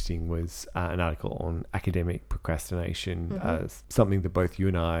was interesting was an article on academic procrastination, something that both you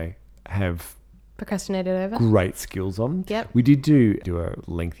and I have procrastinated over? great skills on. Yep. We did do a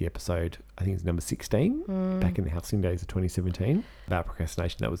lengthy episode, I think it's number 16, back in the halcyon days of 2017, about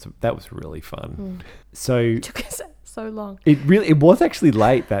procrastination. That was really fun. So It took us so long. it was actually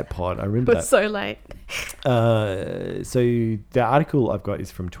late, that pod. I remember It that. was so late. So the article I've got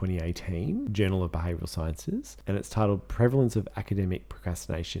is from 2018, Journal of Behavioral Sciences, and it's titled Prevalence of Academic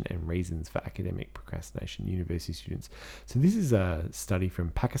Procrastination and Reasons for Academic Procrastination, University Students. So this is a study from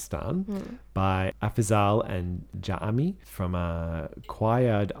Pakistan by Afzal and Jami from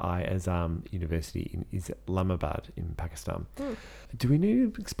Quaid-i-Azam University in Islamabad in Pakistan. Do we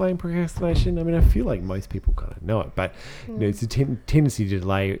need to explain procrastination? I mean, I feel like most people kind of know it, but it's a tendency to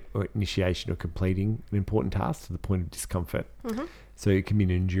delay or initiation or completing an important task to the point of discomfort. So it can be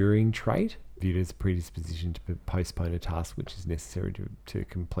an enduring trait, viewed as a predisposition to postpone a task which is necessary to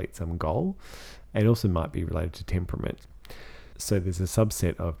complete some goal. It also might be related to temperament. So there's a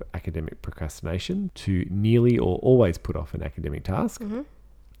subset of academic procrastination to nearly or always put off an academic task,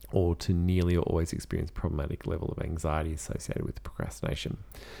 or to nearly or always experience problematic level of anxiety associated with procrastination.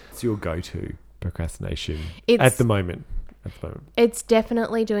 It's your go-to procrastination at the moment. It's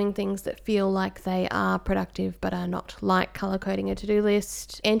definitely doing things that feel like they are productive but are not, like colour coding a to-do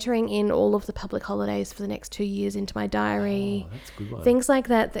list, entering in all of the public holidays for the next 2 years into my diary. That's a good one. Things like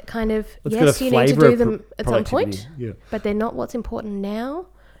that kind of, Let's yes, get a you need to flavour do of them at some productivity. point, but they're not what's important now,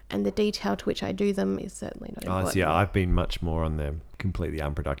 and the detail to which I do them is certainly not important. Yeah, I've been much more on the completely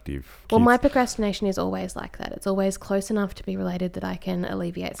unproductive. Well, my procrastination is always like that. It's always close enough to be related that I can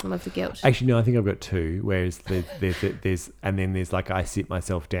alleviate some of the guilt. Actually, no, I think I've got two. Whereas there's like I sit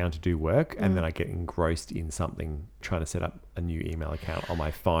myself down to do work, and then I get engrossed in something, trying to set up a new email account on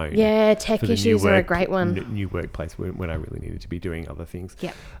my phone. Yeah, tech for the issues are a great one. New workplace when I really needed to be doing other things.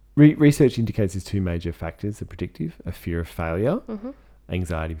 Yeah. Research indicates there's two major factors are predictive: a fear of failure.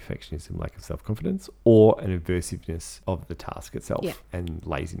 Anxiety, perfectionism, lack of self-confidence, or an aversiveness of the task itself, and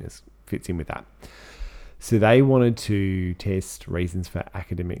laziness fits in with that. So they wanted to test reasons for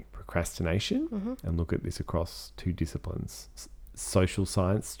academic procrastination and look at this across two disciplines, social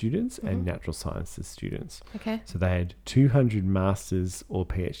science students and natural sciences students. Okay. So they had 200 master's or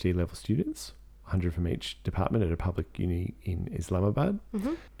PhD level students, 100 from each department at a public uni in Islamabad,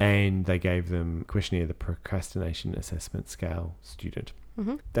 and they gave them a questionnaire, the procrastination assessment scale student.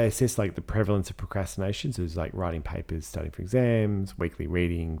 They assessed like the prevalence of procrastination, so it was like writing papers, studying for exams, weekly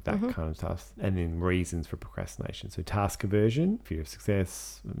reading, that kind of stuff, and then reasons for procrastination. So task aversion, fear of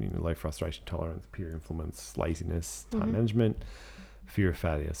success, low frustration tolerance, peer influence, laziness, time management, fear of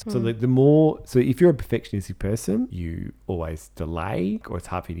failure. So so if you're a perfectionistic person, you always delay, or it's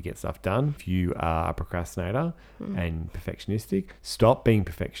hard for you to get stuff done. If you are a procrastinator and perfectionistic, stop being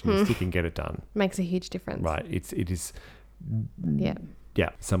perfectionistic and get it done. Makes a huge difference. Right. It is. Yeah.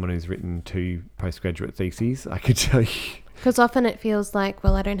 Yeah. Someone who's written 2 postgraduate theses, I could tell you. Because often it feels like,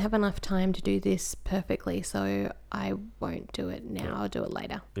 well, I don't have enough time to do this perfectly, so I won't do it now. I'll do it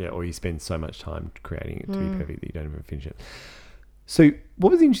later. Yeah. Or you spend so much time creating it to be perfect that you don't even finish it. So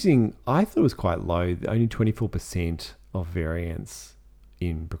what was interesting, I thought it was quite low. Only 24% of variance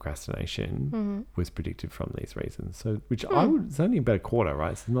in procrastination was predicted from these reasons. So, which it's only about a quarter,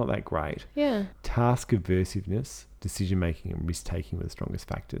 right? So it's not that great. Yeah. Task aversiveness, decision making, and risk taking were the strongest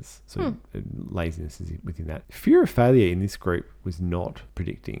factors. So laziness is within that. Fear of failure in this group was not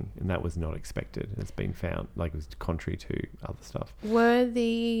predicting, and that was not expected. It's been found, like it was contrary to other stuff. Were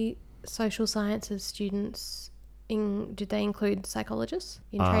the social sciences students did they include psychologists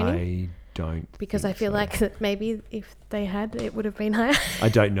in training? don't Because think I feel so. like that maybe if they had, it would have been higher. I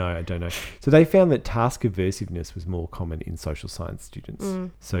don't know. So they found that task aversiveness was more common in social science students.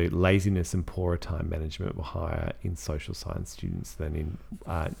 So laziness and poorer time management were higher in social science students than in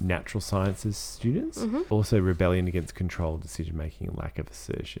natural sciences students. Also, rebellion against controlled decision making and lack of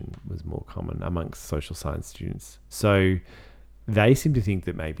assertion was more common amongst social science students. So they seem to think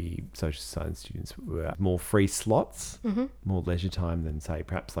that maybe social science students were more free slots, more leisure time than, say,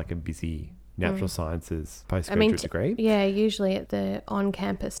 perhaps like a busy natural sciences postgraduate degree. Yeah, usually at the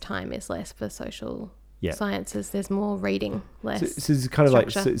on-campus time is less for social sciences. There's more reading, less So it's kind of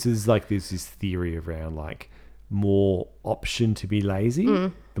like, structure. so it's like there's this theory around like more option to be lazy,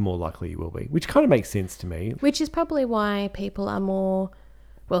 the more likely you will be, which kind of makes sense to me. Which is probably why people are more,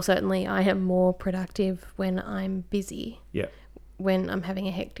 well, certainly I am more productive when I'm busy, Yeah. when I'm having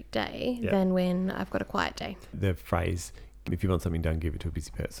a hectic day, than when I've got a quiet day. The phrase, if you want something done, give it to a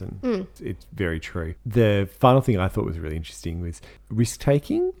busy person. It's very true. The final thing I thought was really interesting was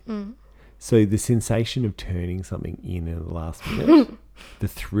risk-taking. So the sensation of turning something in at the last minute, the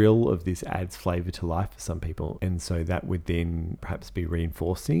thrill of this adds flavour to life for some people. And so that would then perhaps be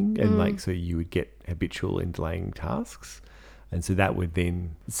reinforcing. And like, so you would get habitual in delaying tasks. And so that would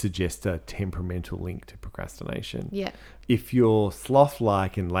then suggest a temperamental link to procrastination. Yeah. If you're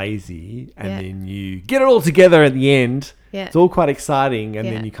sloth-like and lazy and then you get it all together at the end, it's all quite exciting, and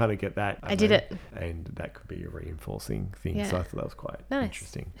then you kind of get that. I did it. And that could be a reinforcing thing. Yeah. So I thought that was quite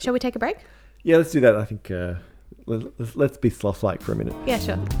interesting. Shall we take a break? Yeah, let's do that. I think let's be sloth-like for a minute. Yeah,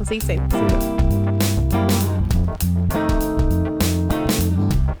 sure. We'll see you soon. See ya.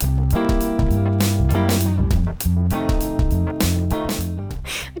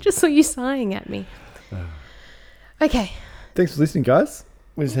 I just saw you sighing at me. Okay. Thanks for listening, guys.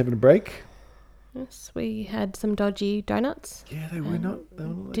 We're just having a break. Yes, we had some dodgy donuts. Yeah, they were not. They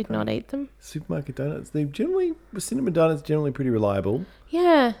were not Did not eat them. Supermarket donuts. They generally, cinnamon donuts, generally pretty reliable.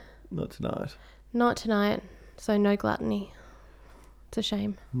 Yeah, Not tonight. not tonight. So no gluttony. It's a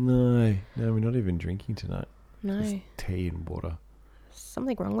shame. No, we're not even drinking tonight. No. Just tea and water.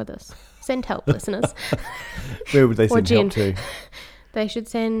 Something wrong with us. Send help, listeners. Where would they Or send gin. help to? They should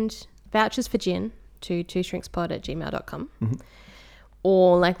send vouchers for gin to twosshrinkspod@gmail.com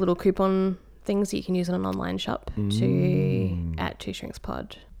or like little coupon things that you can use in an online shop to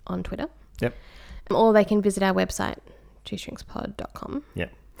 @twosshrinkspod on Twitter. Yep. Or they can visit our website, twosshrinkspod.com. Yeah.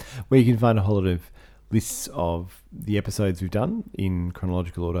 Where you can find a whole lot of lists of the episodes we've done in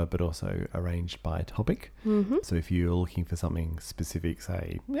chronological order, but also arranged by topic. So if you're looking for something specific,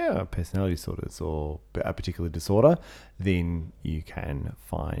 say, personality disorders or a particular disorder, then you can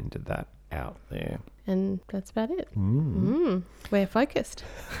find that out there. And that's about it. We're focused.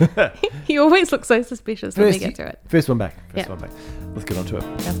 You always look so suspicious when we get through it. First one back. Yeah. Let's get on to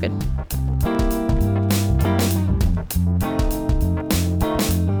it. Sounds good.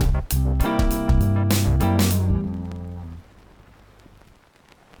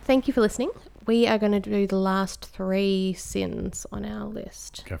 Thank you for listening. We are going to do the last 3 sins on our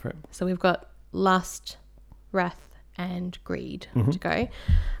list. Go for it. So we've got lust, wrath, and greed to go.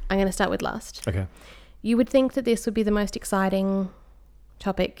 I'm going to start with lust. Okay. You would think that this would be the most exciting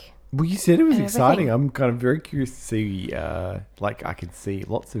topic. Well, you said it was And exciting. everything. I'm kind of very curious to see, I could see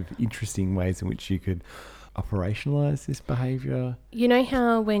lots of interesting ways in which you could operationalize this behavior. You know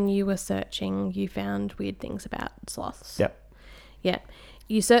how when you were searching, you found weird things about sloths? Yep. Yeah.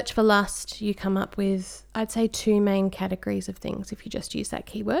 You search for lust, you come up with, I'd say, 2 main categories of things if you just use that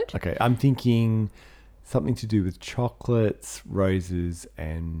keyword. Okay. I'm thinking something to do with chocolates, roses,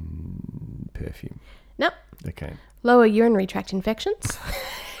 and perfume. Nope. Okay. Lower urinary tract infections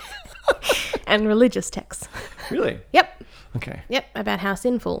and religious texts. Really? Yep. Okay. Yep. About how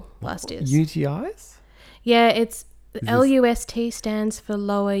sinful lust is. UTIs? Yeah, it's this- LUST stands for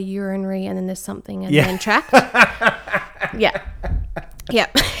lower urinary, and then there's something and then tract. Yeah.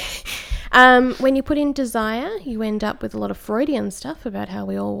 Yep. When you put in desire, you end up with a lot of Freudian stuff about how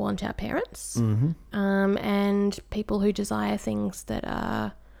we all want our parents, and people who desire things that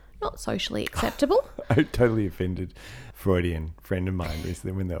are not socially acceptable. I totally offended Freudian friend of mine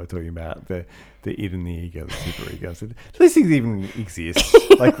recently when they were talking about the id and the ego, the super ego. I said, do these things even exist?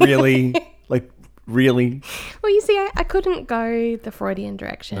 Like really? Really? Well, you see, I couldn't go the Freudian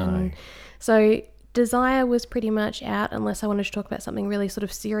direction. No. So desire was pretty much out unless I wanted to talk about something really sort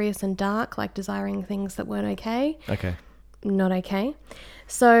of serious and dark, like desiring things that weren't okay. Okay. Not okay.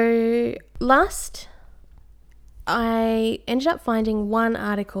 So lust, I ended up finding one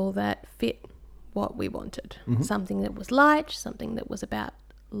article that fit what we wanted. Something that was light, something that was about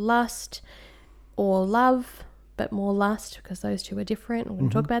lust or love, but more lust, because those two are different. We're going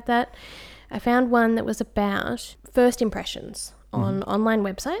to talk about that. I found one that was about first impressions on online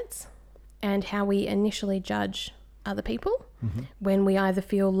websites and how we initially judge other people when we either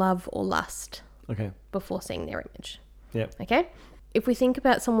feel love or lust before seeing their image. Yep. Okay? If we think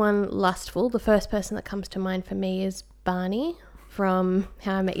about someone lustful, the first person that comes to mind for me is Barney from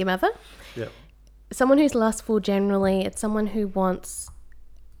How I Met Your Mother. Yep. Someone who's lustful generally, it's someone who wants...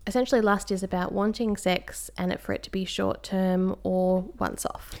 Essentially, lust is about wanting sex and for it to be short-term or once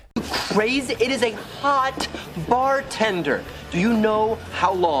off. Crazy? It is a hot bartender. Do you know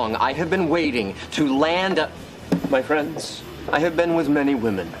how long I have been waiting to land a... My friends, I have been with many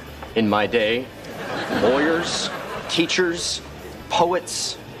women in my day. Lawyers, teachers,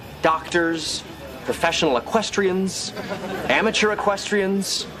 poets, doctors, professional equestrians, amateur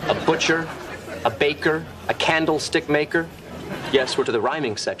equestrians, a butcher, a baker, a candlestick maker. Yes, we're to the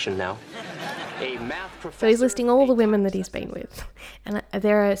rhyming section now. A math professor. So he's listing all the women that he's been with. And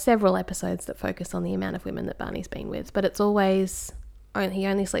there are several episodes that focus on the amount of women that Barney's been with, but it's always, he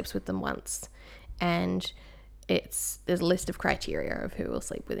only sleeps with them once. And there's a list of criteria of who he'll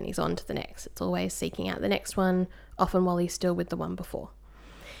sleep with, and he's on to the next. It's always seeking out the next one, often while he's still with the one before.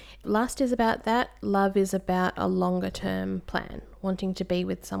 Lust is about that. Love is about a longer term plan, wanting to be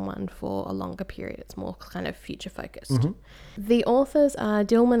with someone for a longer period. It's more kind of future focused. The authors are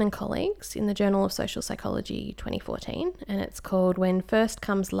Dillman and colleagues in the Journal of Social Psychology 2014, and it's called When First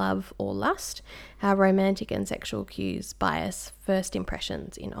Comes Love or Lust, How Romantic and Sexual Cues Bias First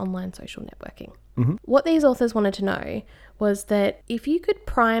Impressions in Online Social Networking. What these authors wanted to know was that if you could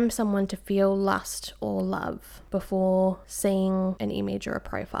prime someone to feel lust or love before seeing an image or a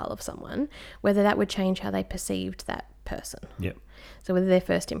profile of someone, whether that would change how they perceived that person. Yep. So whether their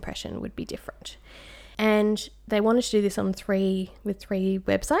first impression would be different. And they wanted to do this on three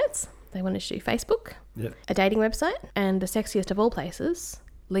websites. They wanted to do Facebook, a dating website, and the sexiest of all places,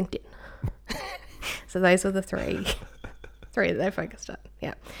 LinkedIn. So those were the three that they focused on.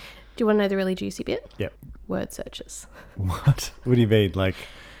 Yeah. Do you want to know the really juicy bit? Yep. Word searches. What? What do you mean? Like,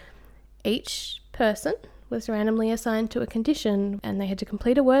 each person was randomly assigned to a condition, and they had to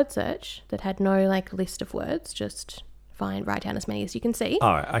complete a word search that had no list of words, just write down as many as you can see.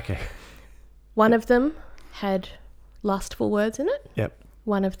 All right, okay. One of them had lustful words in it. Yep.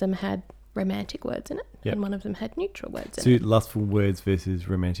 One of them had romantic words in it. Yep. And one of them had neutral words in it. So lustful words versus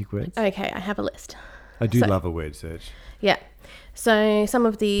romantic words? Okay, I have a list. I do love a word search. Yeah. So some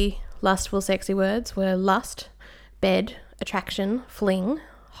of the lustful, sexy words were lust, bed, attraction, fling,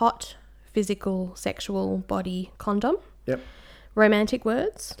 hot, physical, sexual, body, condom. Yep. Romantic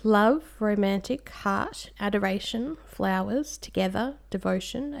words, love, romantic, heart, adoration, flowers, together,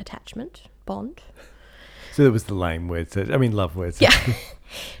 devotion, attachment, bond. So that was the lame word search. I mean, love word search. Yeah.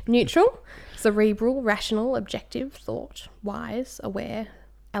 Neutral, cerebral, rational, objective, thought, wise, aware,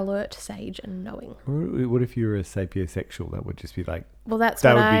 alert, sage, and knowing. What if you were a sapiosexual? That would just be like... Well, that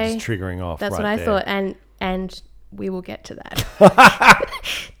would be just triggering off. That's right what I there. thought, and we will get to that.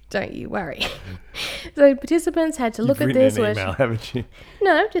 Don't you worry. So participants had to look You've at this. written an email, haven't you?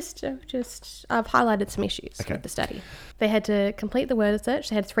 No, just I've highlighted some issues with the study. They had to complete the word search.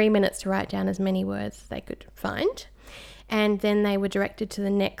 They had 3 minutes to write down as many words as they could find. And then they were directed to the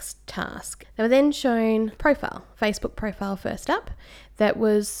next task. They were then shown Facebook profile first up, that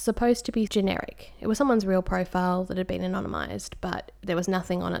was supposed to be generic. It was someone's real profile that had been anonymized, but there was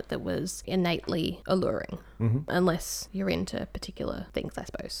nothing on it that was innately alluring, unless you're into particular things, I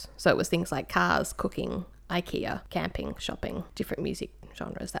suppose. So it was things like cars, cooking, IKEA, camping, shopping, different music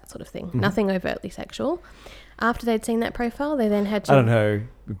genres, that sort of thing. Nothing overtly sexual. After they'd seen that profile, they then had to... I don't know.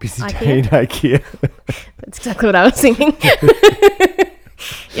 Busy day in IKEA. That's exactly what I was thinking.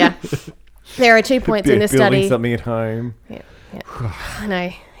 Yeah. There are 2 points in this study. Building something at home. Yeah. I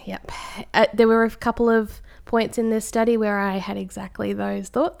know. Yep. There were a couple of points in this study where I had exactly those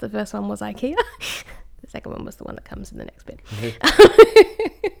thoughts. The first one was IKEA. The second one was the one that comes in the next bit.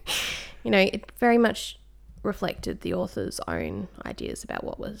 It very much reflected the author's own ideas about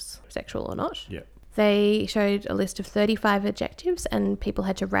what was sexual or not. Yeah. They showed a list of 35 adjectives, and people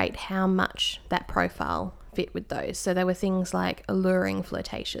had to rate how much that profile fit with those. So there were things like alluring,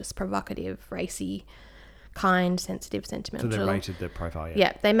 flirtatious, provocative, racy, kind, sensitive, sentimental. So they rated the profile, yeah.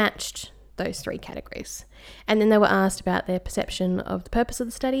 Yeah, they matched those 3 categories. And then they were asked about their perception of the purpose of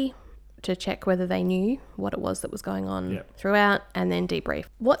the study to check whether they knew what it was that was going on throughout, and then debrief.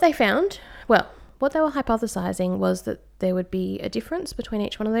 What they found, what they were hypothesizing was that there would be a difference between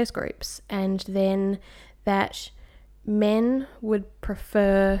each one of those groups, and then that men would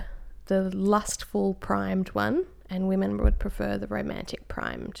prefer the lustful primed one and women would prefer the romantic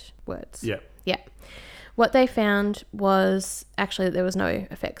primed words. Yeah. Yeah. What they found was actually that there was no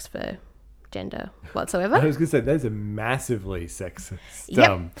effects for gender whatsoever. I was going to say, those are massively sexist,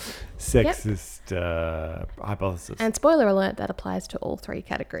 hypothesis. And spoiler alert, that applies to all three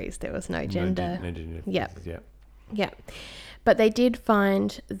categories. There was no gender. No gender. Yeah. But they did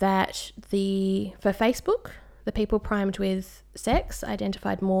find that for Facebook, the people primed with sex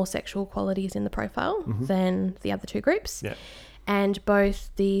identified more sexual qualities in the profile than the other two groups. Yeah. And both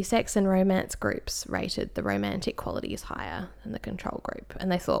the sex and romance groups rated the romantic qualities higher than the control group.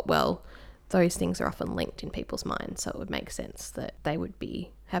 And they thought, well, those things are often linked in people's minds, so it would make sense that they would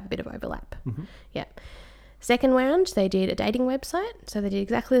have a bit of overlap. Yeah. Second round, they did a dating website. So they did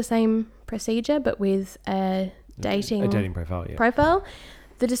exactly the same procedure, but with a dating profile.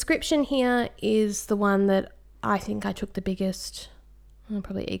 The description here is the one that I think I took the biggest,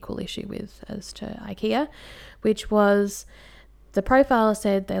 probably equal issue with as to IKEA, which was the profile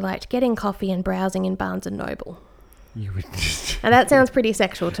said they liked getting coffee and browsing in Barnes and Noble. You would just... And that sounds pretty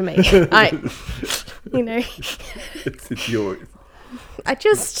sexual to me. It's yours. I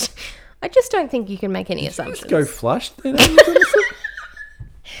just don't think you can make any assumptions. Just go flush then.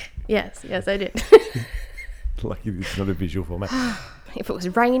 Yes, I did. Lucky it's not a visual format. If it was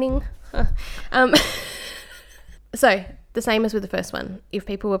raining. So, the same as with the first one. If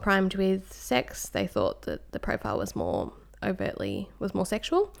people were primed with sex, they thought that the profile was more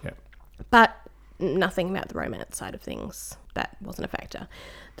sexual. Yeah. But nothing about the romance side of things. That wasn't a factor.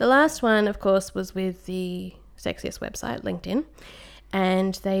 The last one, of course, was with the sexiest website, LinkedIn.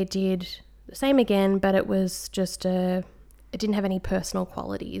 And they did the same again, but it was just it didn't have any personal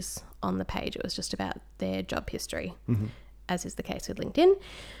qualities on the page. It was just about their job history, as is the case with LinkedIn.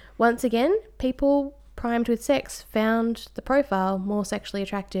 Once again, people primed with sex found the profile more sexually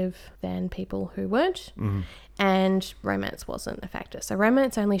attractive than people who weren't, and romance wasn't a factor. So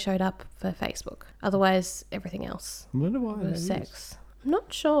romance only showed up for Facebook. Otherwise, everything else was sex. I'm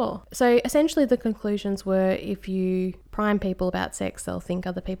not sure. So essentially the conclusions were if you prime people about sex, they'll think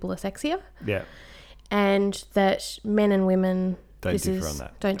other people are sexier. Yeah. And that men and women don't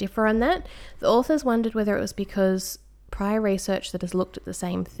differ on that. The authors wondered whether it was because prior research that has looked at the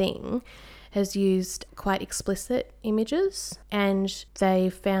same thing has used quite explicit images, and they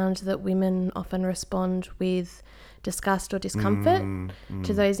found that women often respond with disgust or discomfort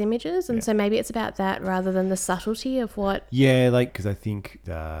to those images, and so maybe it's about that rather than the subtlety of what... Yeah, because I think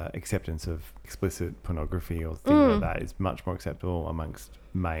the acceptance of explicit pornography or things like that is much more acceptable amongst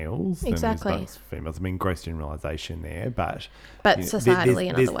males than amongst females. I mean, gross generalisation there, but societally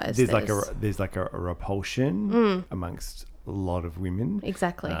and otherwise, there's like a repulsion amongst a lot of women.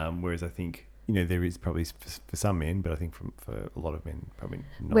 Exactly. Whereas I think, there is probably for some men, but I think for a lot of men, probably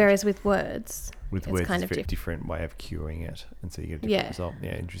not. Whereas with words, it's kind of a different way of curing it. And so you get a different result.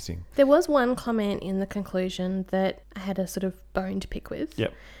 Yeah, interesting. There was one comment in the conclusion that I had a sort of bone to pick with,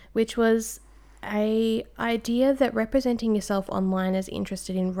 which was a idea that representing yourself online as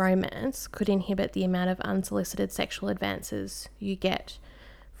interested in romance could inhibit the amount of unsolicited sexual advances you get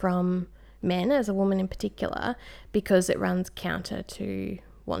from men, as a woman in particular, because it runs counter to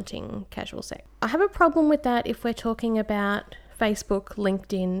wanting casual sex. I have a problem with that if we're talking about Facebook,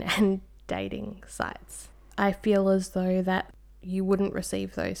 LinkedIn and dating sites. I feel as though that you wouldn't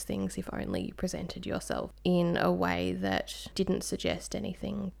receive those things if only you presented yourself in a way that didn't suggest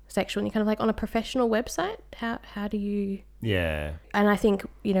anything sexual. And you're kind of like, on a professional website, how do you... Yeah. And I think,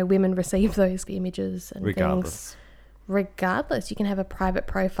 women receive those images and regardless. You can have a private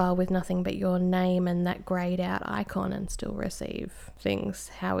profile with nothing but your name and that grayed out icon and still receive things.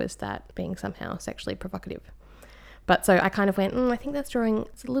 How is that being somehow sexually provocative? But so I kind of went, I think that's drawing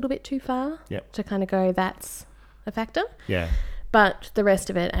it's a little bit too far to kind of go, that's a factor. Yeah. But the rest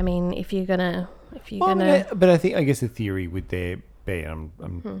of it, I mean, if you're gonna but I guess the theory would there be, I'm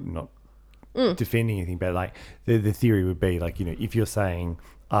not defending anything, but like the theory would be like, if you're saying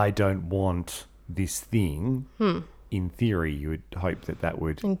I don't want this thing, in theory, you would hope that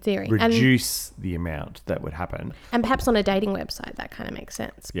would reduce the amount that would happen. And perhaps on a dating website, that kind of makes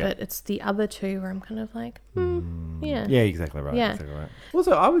sense. Yeah. But it's the other two where I'm kind of like, yeah. Yeah, exactly right. Yeah. Exactly right.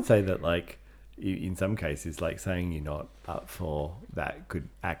 Also, I would say that, like, in some cases, like saying you're not up for that could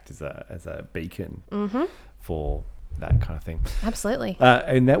act as a beacon for that kind of thing. Absolutely.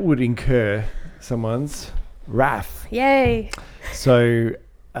 And that would incur someone's wrath. Yay. So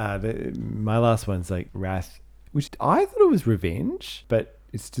my last one's like wrath, which I thought it was revenge, but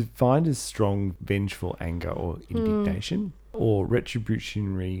it's defined as strong vengeful anger or indignation or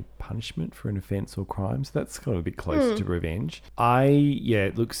retributionary punishment for an offence or crime. So that's kind of a bit close to revenge.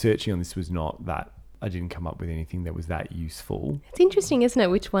 Searching on this was not that I didn't come up with anything that was that useful. It's interesting, isn't it?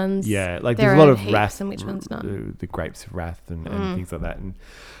 Which ones? Yeah, like there there's a lot are of heaps wrath and which ones not. The grapes of wrath and things like that, and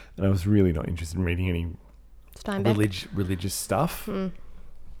I was really not interested in reading any Steinbeck. religious stuff.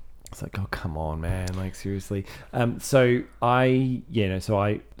 It's like, oh, come on, man! Like, seriously. So I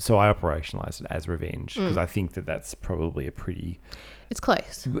operationalized it as revenge because I think that that's probably a pretty. It's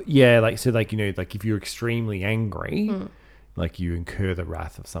close. Yeah, like so, like like if you're extremely angry, like you incur the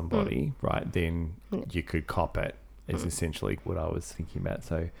wrath of somebody, right? Then you could cop it. Is essentially what I was thinking about.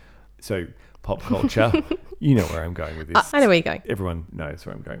 So pop culture, you know where I'm going with this. I know where you're going. Everyone knows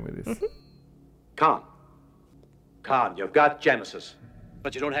where I'm going with this. Khan, you've got Genesis,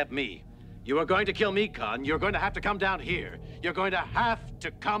 but you don't have me. You are going to kill me, Khan. You're going to have to come down here. You're going to have to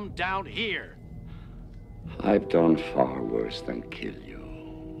come down here. I've done far worse than kill you.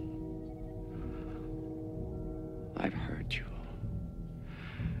 I've hurt you.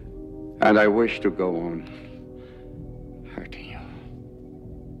 And I wish to go on hurting you.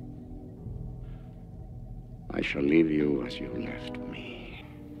 I shall leave you as you left me,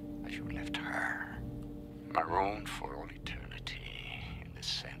 as you left her, marooned for all eternity in the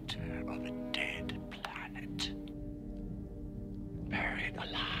center of a dead planet. Buried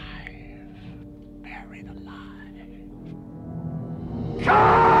alive. Buried alive.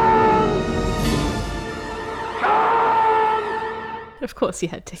 Of course you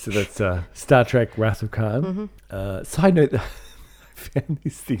had to. So that's Star Trek Wrath of Khan. Side note, I found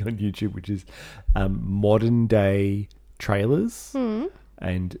this thing on YouTube, which is modern day trailers.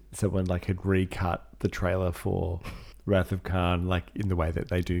 And someone like had recut the trailer for Wrath of Khan, like in the way that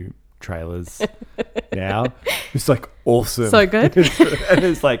they do trailers now. It's like awesome. So good. And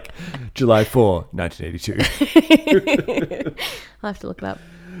it's like July 4, 1982. I'll have to look it up.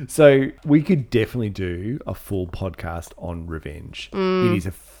 So we could definitely do a full podcast on revenge. It is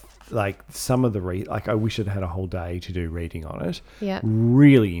like some of the like I wish I'd had a whole day to do reading on it. Yeah.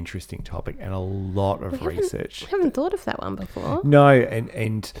 Really interesting topic and a lot of research. I haven't thought of that one before. No,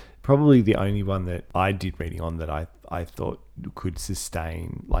 and probably the only one that I did reading on that I thought could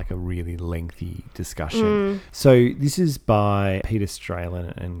sustain like a really lengthy discussion. So this is by Peter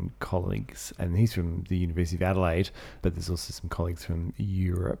Stralen and colleagues, and he's from the University of Adelaide, but there's also some colleagues from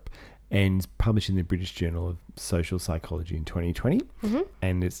Europe, and published in the British Journal of Social Psychology in 2020.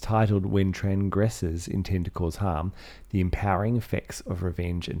 And it's titled When Transgressors Intend to Cause Harm, The Empowering Effects of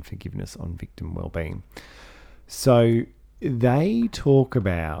Revenge and Forgiveness on Victim Wellbeing. So they talk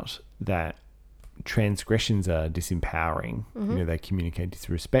about that transgressions are disempowering. You know, they communicate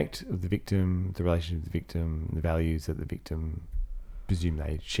disrespect of the victim, the relationship of the victim, the values that the victim presume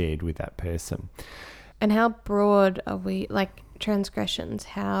they shared with that person. And how broad are we, like transgressions?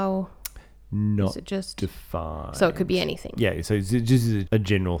 How not is it just defined? So it could be anything. Yeah, so it's just a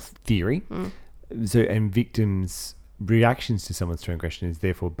general theory. So, and victims' reactions to someone's transgression is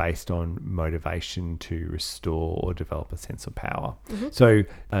therefore based on motivation to restore or develop a sense of power. So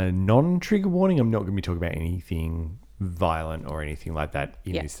a non-trigger warning, I'm not going to be talking about anything violent or anything like that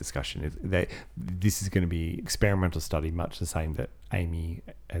in this discussion. This is going to be experimental study, much the same that Amy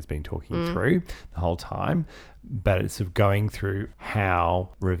has been talking through the whole time, but it's sort of going through how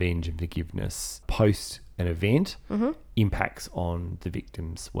revenge and forgiveness post an event impacts on the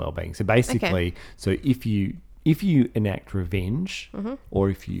victim's well-being. So basically, so if you enact revenge or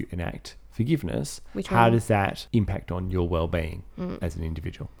if you enact forgiveness, how does that impact on your well-being as an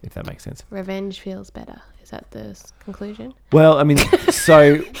individual, if that makes sense? Revenge feels better. Is that the conclusion? Well, I mean,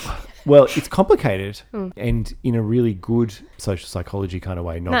 it's complicated and in a really good social psychology kind of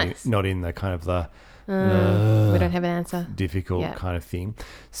way, not in the kind of the we don't have an answer. Difficult kind of thing.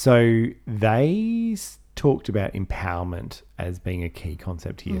 So they talked about empowerment as being a key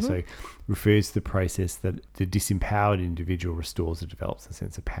concept here. So refers to the process that the disempowered individual restores or develops a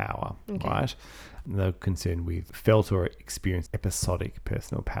sense of power, right? And they're concerned with felt or experienced episodic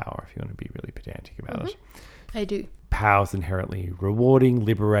personal power, if you want to be really pedantic about it. I do. Power is inherently rewarding,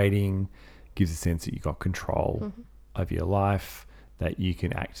 liberating, gives a sense that you got control over your life, that you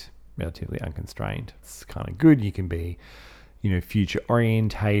can act relatively unconstrained. It's kind of good. You can be future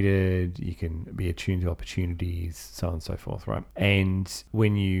orientated, you can be attuned to opportunities, so on and so forth, right? And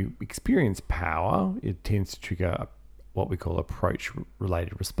when you experience power, it tends to trigger what we call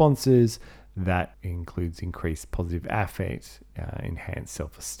approach-related responses. That includes increased positive affect, enhanced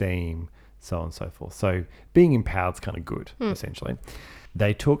self-esteem, so on and so forth. So being empowered is kind of good, essentially.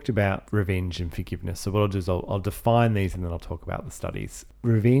 They talked about revenge and forgiveness. So what I'll do is I'll define these and then I'll talk about the studies.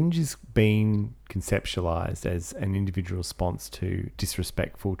 Revenge is being conceptualized as an individual response to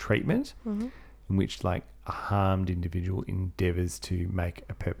disrespectful treatment in which like a harmed individual endeavors to make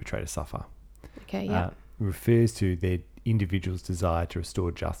a perpetrator suffer. Okay, yeah. Refers to their individual's desire to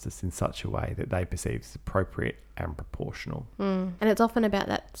restore justice in such a way that they perceive as appropriate and proportional. And it's often about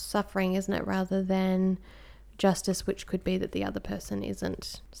that suffering, isn't it, rather than justice, which could be that the other person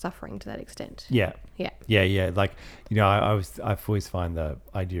isn't suffering to that extent. Yeah. Yeah. Like, you know, I've always find the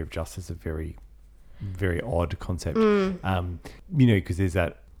idea of justice a very, very odd concept. You know, because there's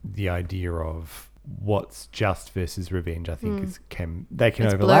the idea of what's just versus revenge. I think they can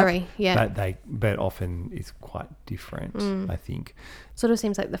it's overlap, blurry, yeah. but often is quite different. I think Sort of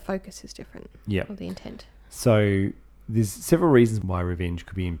seems like the focus is different. Yeah. Or the intent. So. There's several reasons why revenge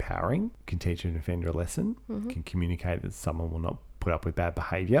could be empowering. Can teach an offender a lesson. Can communicate that someone will not put up with bad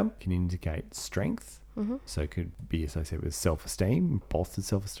behaviour. Can indicate strength. So it could be associated with self-esteem, bolstered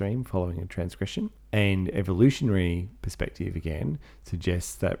self-esteem following a transgression. And evolutionary perspective, again,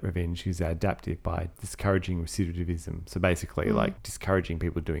 suggests that revenge is adaptive by discouraging recidivism. So basically like discouraging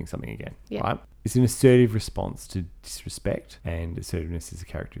people doing something again, right? It's an assertive response to disrespect, and assertiveness is a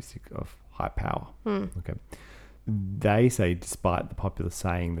characteristic of high power. Okay. They say, despite the popular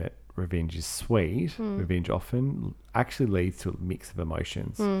saying that revenge is sweet, revenge often actually leads to a mix of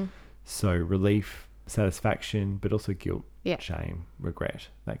emotions. So relief, satisfaction, but also guilt, shame, regret,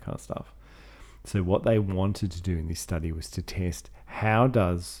 that kind of stuff. So what they wanted to do in this study was to test how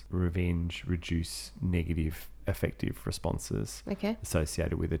does revenge reduce negative affective responses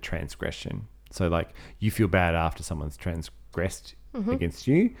associated with a transgression. So like you feel bad after someone's transgressed against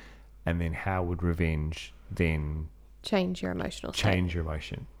you, and then how would revenge then change your emotional state. Change your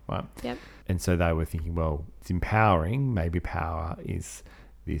emotion, right? Yep. And so they were thinking, well, it's empowering. Maybe power is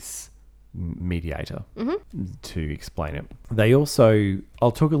this mediator to explain it. They also,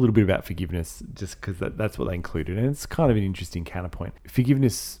 I'll talk a little bit about forgiveness just because that's what they included. And it's kind of an interesting counterpoint.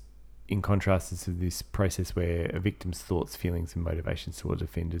 Forgiveness, in contrast, is to this process where a victim's thoughts, feelings, and motivations towards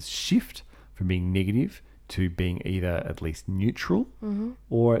offenders shift from being negative to being either at least neutral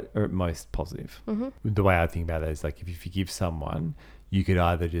or at most positive. The way I think about it is like if you forgive someone, you could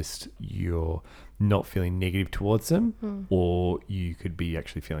either just, you're not feeling negative towards them or you could be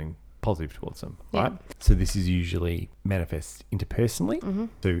actually feeling positive towards them, right? So this is usually manifests interpersonally.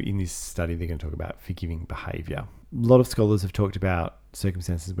 So in this study, they're going to talk about forgiving behaviour. A lot of scholars have talked about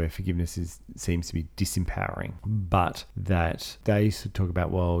circumstances where forgiveness seems to be disempowering, but that they used to talk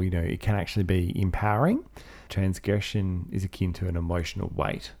about, well, you know, it can actually be empowering. Transgression is akin to an emotional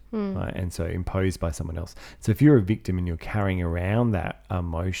weight, right? And so imposed by someone else. So if you're a victim and you're carrying around that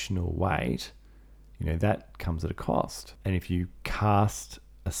emotional weight, you know, that comes at a cost. And if you cast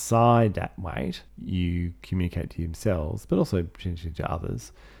aside that weight, you communicate to yourselves, but also potentially to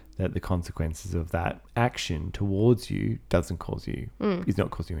others, that the consequences of that action towards you doesn't cause you, is not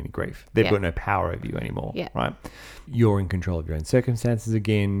causing you any grief. They've got no power over you anymore, right? You're in control of your own circumstances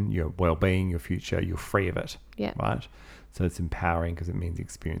again, your well-being, your future, you're free of it, right? So it's empowering because it means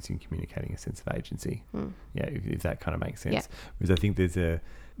experiencing, communicating a sense of agency. Yeah, if that kind of makes sense. Because I think there's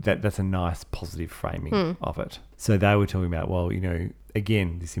that's a nice positive framing of it. So they were talking about, well, you know,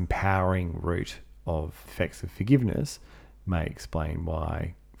 again, this empowering route of effects of forgiveness may explain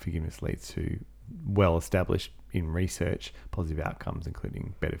why forgiveness leads to well-established in research positive outcomes,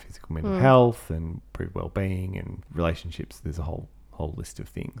 including better physical mental health and improved well-being and relationships. There's a whole list of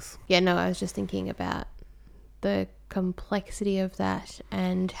things. Yeah, no, I was just thinking about the complexity of that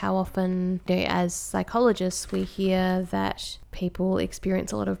and how often, you know, as psychologists, we hear that people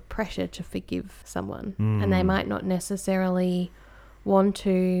experience a lot of pressure to forgive someone and they might not necessarily want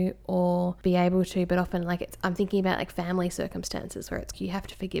to or be able to, but often like I'm thinking about like family circumstances where it's you have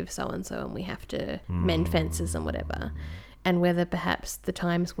to forgive so-and-so and we have to mend fences and whatever, and whether perhaps the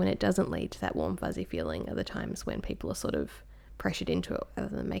times when it doesn't lead to that warm fuzzy feeling are the times when people are sort of pressured into it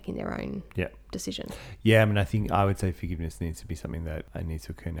rather than making their own decision. Yeah, I mean, I think I would say forgiveness needs to be something that needs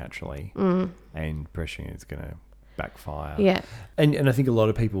to occur naturally and pressuring is going to backfire. Yeah. And I think a lot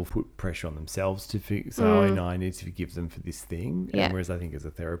of people put pressure on themselves to say, oh, no, I need to forgive them for this thing. And whereas I think as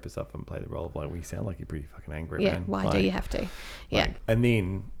a therapist, I often play the role of like, well, you sound like you're pretty fucking angry, man. Why like, do you have to? Yeah. Like, and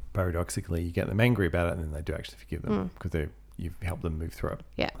then paradoxically, you get them angry about it and then they do actually forgive them because you've helped them move through it.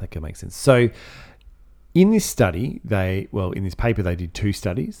 Yeah. That can make sense. So in this study, in this paper, they did two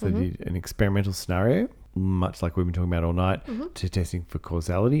studies. They did an experimental scenario, much like we've been talking about all night, to testing for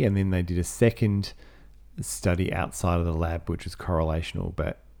causality. And then they did a second study outside of the lab, which was correlational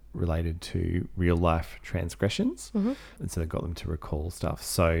but related to real life transgressions. And so they got them to recall stuff.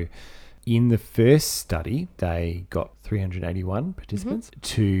 So in the first study, they got 381 participants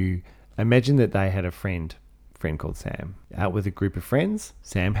to imagine that they had a friend called Sam out with a group of friends.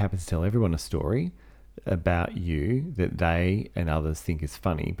 Sam happens to tell everyone a story about you that they and others think is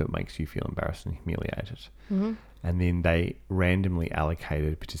funny but makes you feel embarrassed and humiliated. Mm-hmm. And then they randomly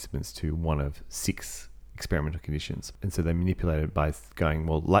allocated participants to one of 6 experimental conditions. And so they manipulated by going,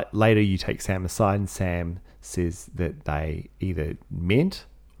 well, later you take Sam aside and Sam says that they either meant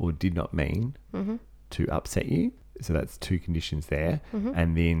or did not mean to upset you. So that's 2 conditions there. Mm-hmm.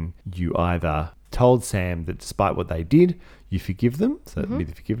 And then you either told Sam that despite what they did, you forgive them. So that'd be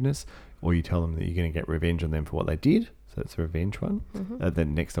the forgiveness. Or you tell them that you're going to get revenge on them for what they did. So that's the revenge one. The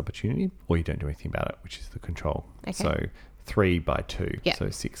next opportunity. Or you don't do anything about it, which is the control. Okay. So 3 by 2. Yeah. So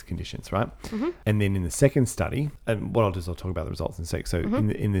 6 conditions, right? And then in the second study, and what I'll do is I'll talk about the results in a sec. So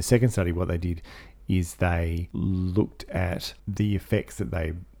in the second study, what they did is they looked at the effects that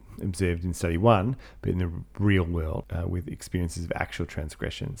they observed in study 1, but in the real world with experiences of actual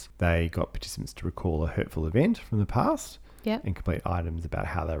transgressions. They got participants to recall a hurtful event from the past and complete items about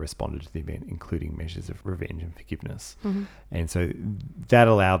how they responded to the event, including measures of revenge and forgiveness. And so that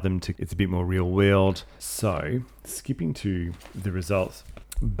allowed them to, it's a bit more real world. So skipping to the results,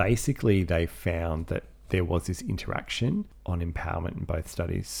 basically they found that there was this interaction on empowerment in both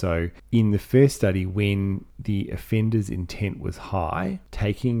studies. So in the first study, when the offender's intent was high,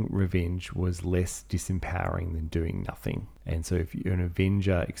 taking revenge was less disempowering than doing nothing. And so if you're an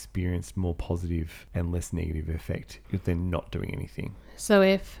avenger, experienced more positive and less negative effect than not doing anything. So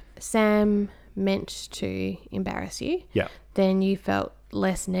if Sam meant to embarrass you, then you felt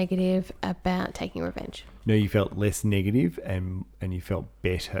less negative about taking revenge. No, you felt less negative and you felt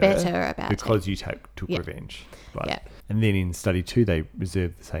better about because it. you took revenge. Right. Yeah. And then in study 2, they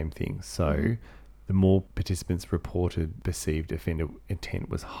reserved the same thing. So the more participants reported perceived offender intent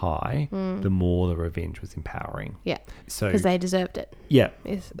was high, the more the revenge was empowering. Yeah. So because they deserved it. Yeah.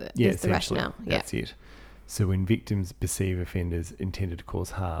 Is the essentially, rationale. That's it. So when victims perceive offenders intended to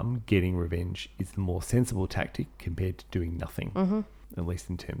cause harm, getting revenge is the more sensible tactic compared to doing nothing, at least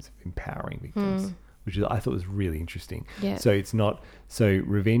in terms of empowering victims, which I thought was really interesting. Yeah. So it's not, so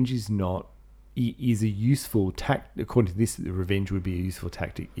revenge is not, is a useful tactic. According to this, the revenge would be a useful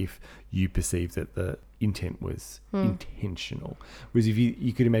tactic if you perceive that the intent was intentional. Whereas if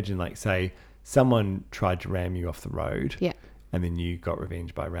you could imagine, like, say, someone tried to ram you off the road. Yeah. And then you got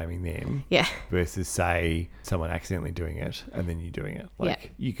revenge by ramming them. Yeah. Versus, say, someone accidentally doing it and then you doing it.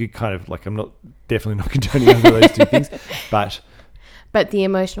 Like, you could kind of, like, I'm definitely not condoning either of those two things, but the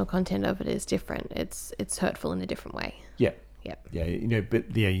emotional content of it is different. It's hurtful in a different way. Yeah. Yeah. Yeah.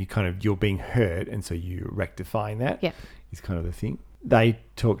 You're being hurt, and so you're rectifying that. Yeah. Is kind of the thing. They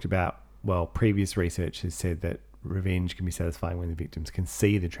talked about, previous research has said that revenge can be satisfying when the victims can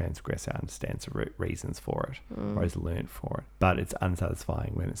see the transgressor, understands the reasons for it, or has learnt for it. But it's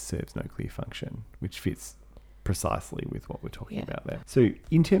unsatisfying when it serves no clear function, which fits precisely with what we're talking about there. So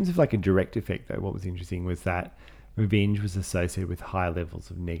in terms of like a direct effect, though, what was interesting was that revenge was associated with high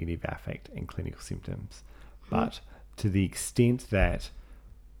levels of negative affect and clinical symptoms. But to the extent that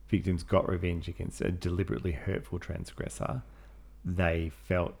victims got revenge against a deliberately hurtful transgressor, they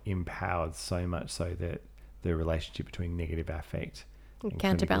felt empowered so much so that the relationship between negative affect and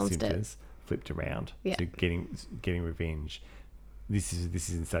counterbalanced clinical symptoms flipped around. Yeah. So getting revenge. This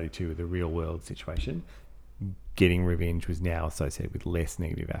is in study 2 with the real world situation. Getting revenge was now associated with less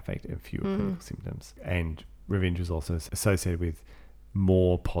negative affect and fewer clinical symptoms. And revenge was also associated with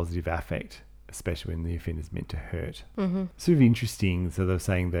more positive affect, especially when the offender's meant to hurt. Sort of interesting. So they're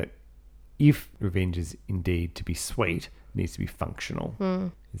saying that if revenge is indeed to be sweet, it needs to be functional.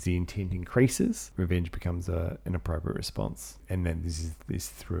 As the intent increases, revenge becomes an appropriate response. And then this is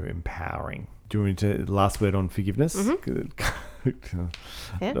through empowering. Do you want me to the last word on forgiveness? I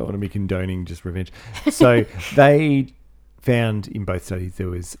don't want to be condoning just revenge. So they found in both studies there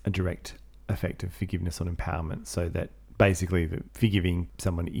was a direct effect of forgiveness on empowerment, so that basically the forgiving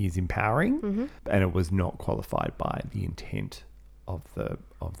someone is empowering, and it was not qualified by the intent of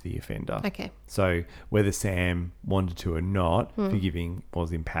the offender. Okay. So whether Sam wanted to or not, forgiving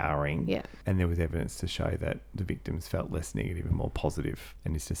was empowering. Yeah. And there was evidence to show that the victims felt less negative and more positive,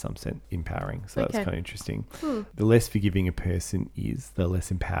 and is to some extent empowering. So that's kind of interesting. The less forgiving a person is, the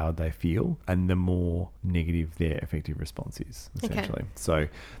less empowered they feel, and the more negative their effective response is, essentially. So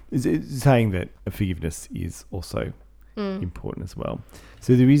it's saying that forgiveness is also important as well.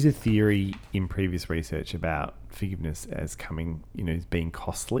 So there is a theory in previous research about forgiveness as coming, as being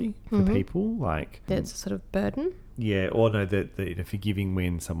costly for people. Like it's a sort of burden. Yeah, or no, that forgiving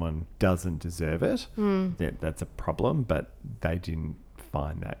when someone doesn't deserve it, that's a problem, but they didn't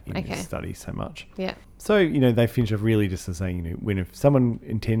find that in this study so much. Yeah. So, they finish off really just as saying, if someone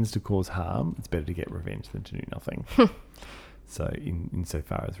intends to cause harm, it's better to get revenge than to do nothing. So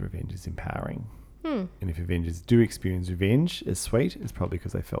insofar as revenge is empowering. Hmm. And if Avengers do experience revenge as sweet, it's probably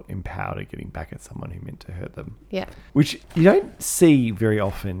because they felt empowered at getting back at someone who meant to hurt them. Yeah. Which you don't see very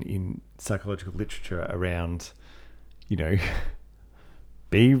often in psychological literature around,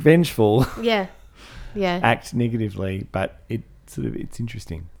 be vengeful. Yeah. Yeah. Act negatively, but it's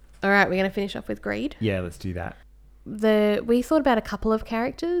interesting. All right, we're going to finish off with greed. Yeah, let's do that. We thought about a couple of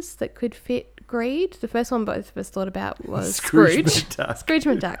characters that could fit greed. The first one both of us thought about was Scrooge Scrooge. McDuck. Scrooge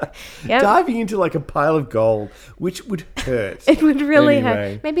McDuck. Yep. Diving into like a pile of gold, which would hurt. It would really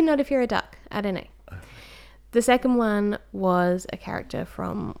anyway. hurt. Maybe not if you're a duck. I don't know. The second one was a character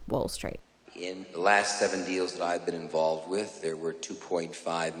from Wall Street. In the last 7 deals that I've been involved with, there were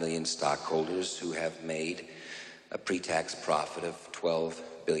 2.5 million stockholders who have made a pre-tax profit of $12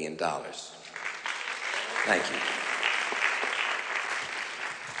 billion. Thank you.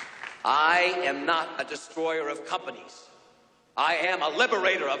 I am not a destroyer of companies. I am a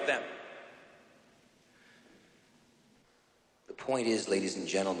liberator of them. The point is, ladies and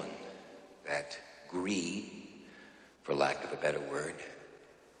gentlemen, that greed, for lack of a better word,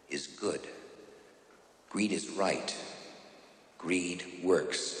 is good. Greed is right. Greed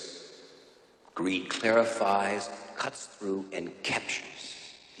works. Greed clarifies, cuts through, and captures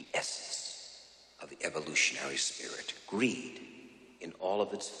the essence of the evolutionary spirit. Greed in all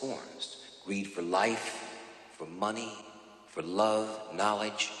of its forms. Greed for life, for money, for love,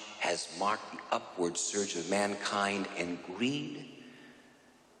 knowledge, has marked the upward surge of mankind, and greed,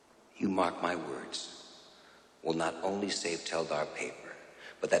 you mark my words, will not only save Teldar Paper,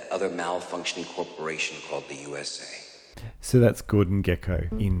 but that other malfunctioning corporation called the USA. So that's Gordon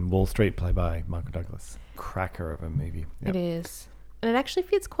Gekko in Wall Street, played by Michael Douglas. Cracker of a movie. Yep. It is. And it actually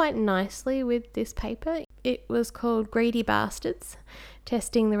fits quite nicely with this paper. It was called Greedy Bastards,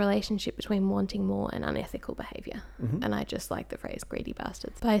 testing the relationship between wanting more and unethical behaviour. Mm-hmm. And I just like the phrase greedy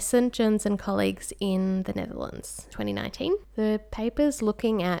bastards. By St. John's and colleagues in the Netherlands, 2019. The paper's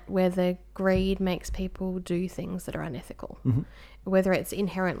looking at whether greed makes people do things that are unethical, whether it's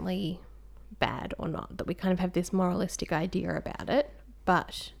inherently bad or not, that we kind of have this moralistic idea about it,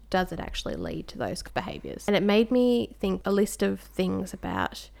 but does it actually lead to those behaviours? And it made me think a list of things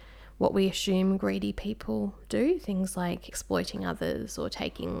about what we assume greedy people do, things like exploiting others or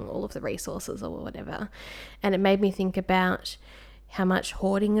taking all of the resources or whatever. And it made me think about how much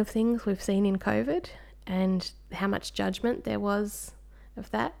hoarding of things we've seen in COVID and how much judgment there was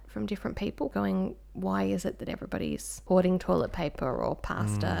of that from different people, going, why is it that everybody's hoarding toilet paper or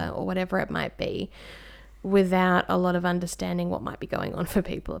pasta or whatever it might be, without a lot of understanding what might be going on for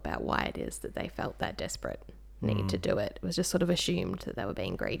people about why it is that they felt that desperate need to do it. It was just sort of assumed that they were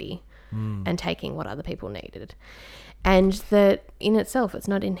being greedy and taking what other people needed. And that in itself, it's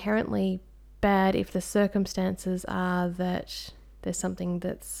not inherently bad if the circumstances are that there's something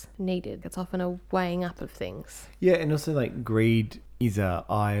that's needed. It's often a weighing up of things. Yeah, and also like greed is a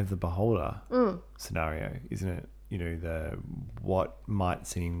eye of the beholder scenario, isn't it? You know, the what might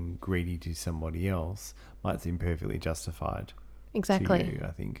seem greedy to somebody else might seem perfectly justified. Exactly. To you,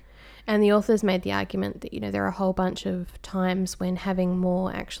 I think. And the authors made the argument that, there are a whole bunch of times when having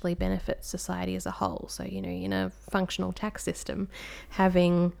more actually benefits society as a whole. So, in a functional tax system,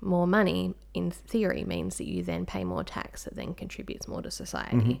 having more money in theory means that you then pay more tax that then contributes more to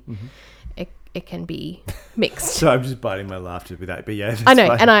society. It can be mixed. So I'm just biting my laughter with that, but yeah. I know,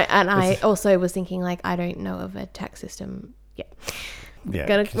 fine. and I also was thinking I don't know of a tax system yet.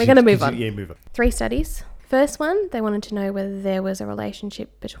 Yeah, we're gonna move on. Yeah, move on. 3 studies. First one, they wanted to know whether there was a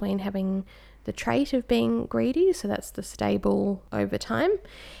relationship between having the trait of being greedy, so that's the stable over time,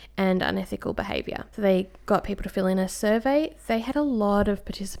 and unethical behaviour. So they got people to fill in a survey. They had a lot of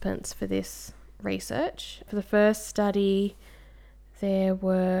participants for this research. For the first study, there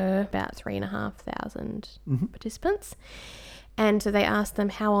were about 3,500 participants. And so they asked them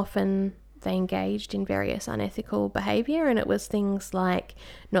how often they engaged in various unethical behaviour, and it was things like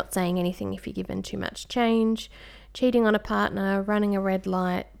not saying anything if you're given too much change, cheating on a partner, running a red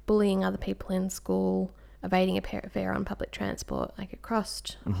light, bullying other people in school, evading a fare on public transport. Like it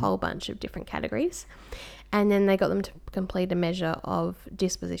crossed a whole bunch of different categories. And then they got them to complete a measure of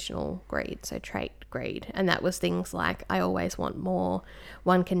dispositional greed, so trait greed. And that was things like, I always want more,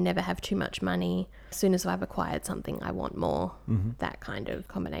 one can never have too much money, as soon as I've acquired something, I want more, that kind of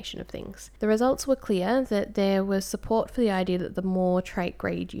combination of things. The results were clear that there was support for the idea that the more trait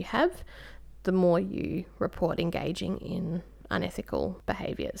greed you have, the more you report engaging in unethical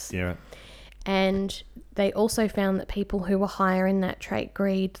behaviours. Yeah. And they also found that people who were higher in that trait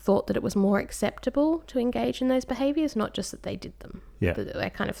greed thought that it was more acceptable to engage in those behaviours, not just that they did them. Yeah.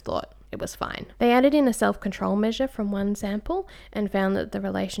 They kind of thought it was fine. They added in a self-control measure from one sample and found that the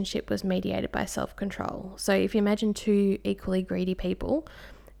relationship was mediated by self-control. So if you imagine two equally greedy people,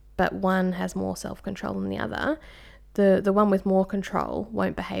 but one has more self-control than the other, the one with more control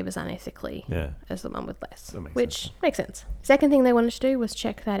won't behave as unethically as the one with less, which makes sense. Second thing they wanted to do was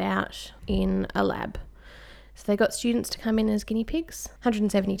check that out in a lab. So they got students to come in as guinea pigs,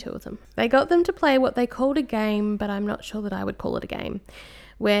 172 of them. They got them to play what they called a game, but I'm not sure that I would call it a game,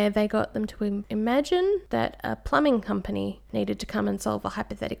 where they got them to imagine that a plumbing company needed to come and solve a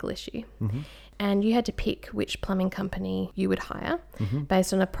hypothetical issue. Mm-hmm. And you had to pick which plumbing company you would hire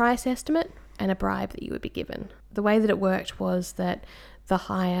based on a price estimate and a bribe that you would be given. The way that it worked was that the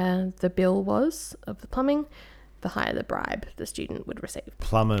higher the bill was of the plumbing, the higher the bribe the student would receive.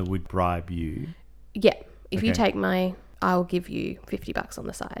 Plumber would bribe you? Yeah. If you take I'll give you $50 on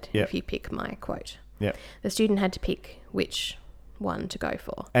the side if you pick my quote. Yeah. The student had to pick which one to go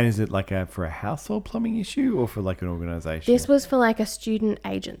for. And is it like for a household plumbing issue or for like an organisation? This was for like a student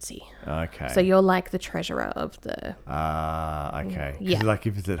agency. Okay. So you're like the treasurer of the... okay. Yeah. Like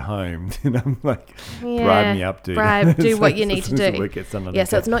if it's at home, then I'm like, bribe me up, dude. Do what you need to do. Yeah,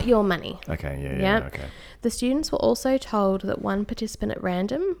 so it's not your money. Okay, yeah, okay. The students were also told that one participant at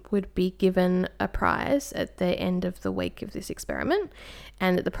random would be given a prize at the end of the week of this experiment,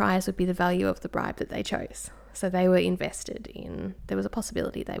 and that the prize would be the value of the bribe that they chose. So they were invested in, there was a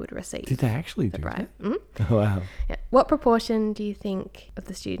possibility they would receive. Did they actually the do bribe. that? Mm-hmm. Oh, wow. Yeah. What proportion do you think of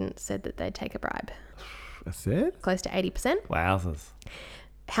the students said that they'd take a bribe? A third? Close to 80%. Wowzers.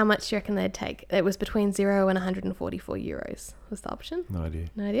 How much do you reckon they'd take? It was between 0 and 144 euros was the option. No idea.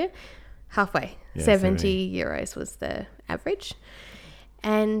 No idea. Halfway. Yeah, 70 euros was the average.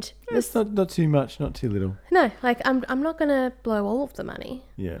 And it's not too much, not too little. No, like I'm not going to blow all of the money.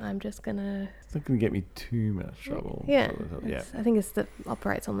 Yeah. I'm just going to... It's not going to get me too much trouble. Yeah. Yeah. I think it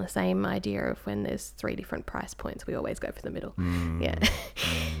operates on the same idea of when there's 3 different price points, we always go for the middle. Yeah.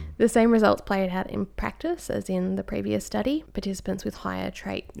 The same results played out in practice as in the previous study. Participants with higher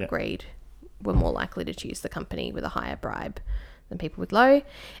trait greed were more likely to choose the company with a higher bribe than people with low.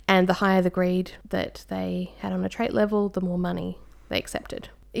 And the higher the greed that they had on a trait level, the more money they accepted.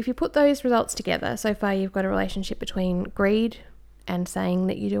 If you put those results together, so far you've got a relationship between greed and saying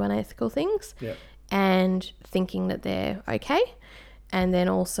that you do unethical things and thinking that they're okay, and then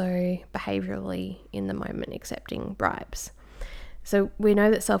also behaviourally in the moment accepting bribes. So we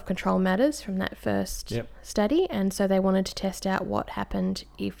know that self-control matters from that first study, and so they wanted to test out what happened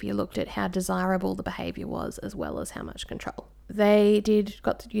if you looked at how desirable the behaviour was as well as how much control. They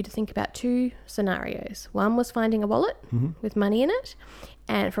got you to think about 2 scenarios. One was finding a wallet with money in it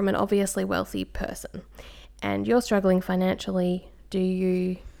and from an obviously wealthy person. And you're struggling financially. Do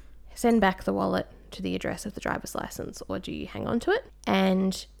you send back the wallet to the address of the driver's license or do you hang on to it?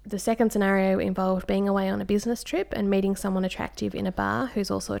 And the second scenario involved being away on a business trip and meeting someone attractive in a bar who's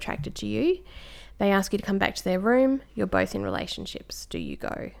also attracted to you. They ask you to come back to their room. You're both in relationships. Do you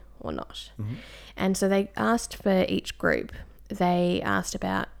go or not? And so they asked for each group. They asked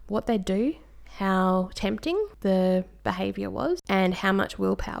about what they'd do, how tempting the behaviour was, and how much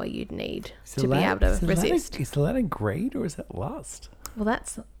willpower you'd need to be able to resist. Is that a greed or is that lust? Well,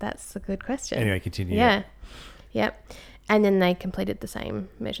 that's a good question. Anyway, continue. Yeah. Yep. And then they completed the same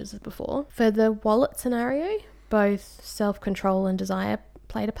measures as before. For the wallet scenario, both self-control and desire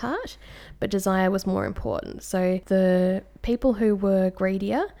played a part, but desire was more important. So the people who were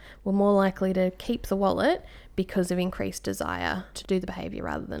greedier were more likely to keep the wallet because of increased desire to do the behaviour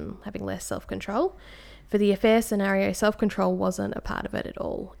rather than having less self-control. For the affair scenario, self-control wasn't a part of it at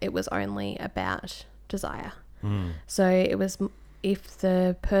all. It was only about desire. So it was, if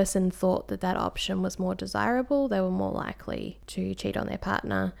the person thought that option was more desirable, they were more likely to cheat on their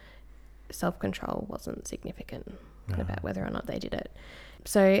partner. Self-control wasn't significant about whether or not they did it.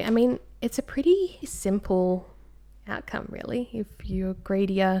 So, I mean, it's a pretty simple outcome, really. If you're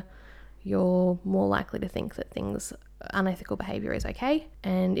greedier, you're more likely to think that unethical behaviour is okay.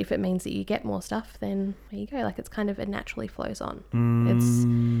 And if it means that you get more stuff, then there you go. Like, it's kind of, it naturally flows on.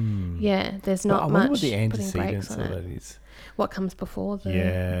 There's not much what the putting antecedents brakes on of it. it is. What comes before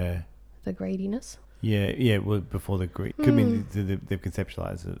the greediness? Yeah, well, before the greed. Could mean they've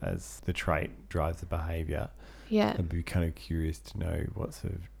conceptualised it as the trait drives the behaviour. Yeah. I'd be kind of curious to know what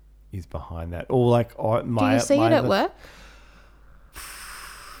sort of is behind that. Or like, do you see it at work?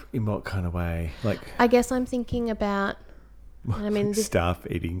 In what kind of way? Like, I guess I'm thinking about, I mean, staff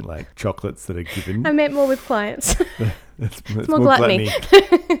eating like chocolates that are given. I meant more with clients. It's more gluttony.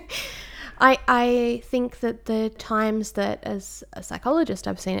 I think that the times that as a psychologist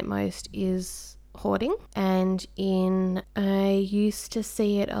I've seen it most is hoarding. And I used to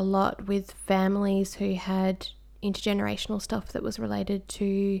see it a lot with families who had intergenerational stuff that was related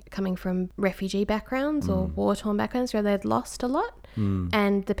to coming from refugee backgrounds or war-torn backgrounds where they'd lost a lot.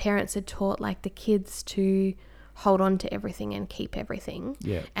 And the parents had taught like the kids to hold on to everything and keep everything.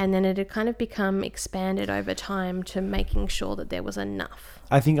 Yeah. And then it had kind of become expanded over time to making sure that there was enough.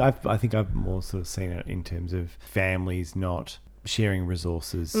 I think I've more sort of seen it in terms of families not sharing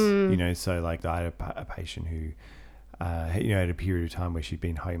resources, you know, so like I had a patient who, you know, had a period of time where she'd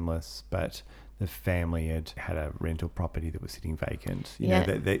been homeless, but the family had a rental property that was sitting vacant, you know,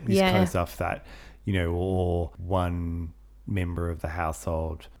 this kind of stuff that, you know, or one member of the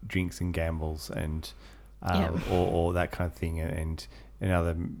household drinks and gambles and, or that kind of thing, and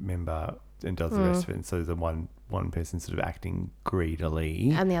another member and does the rest of it. And so the one person sort of acting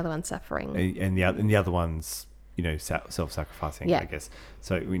greedily, and the other one's suffering, and the other one's, you know, self-sacrificing, I guess.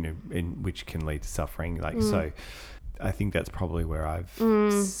 So, you know, which can lead to suffering. Like so, I think that's probably where I've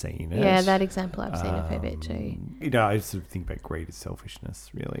seen it. Yeah, that example I've seen a fair bit too. You know, I sort of think about greed as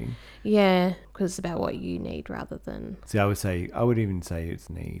selfishness, really. Yeah, because it's about what you need rather than. See, I would even say it's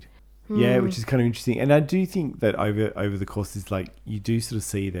need. Yeah, which is kind of interesting. And I do think that over the course is like you do sort of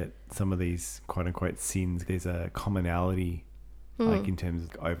see that some of these quote unquote sins, there's a commonality, like in terms of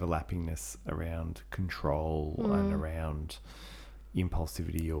overlappingness around control and around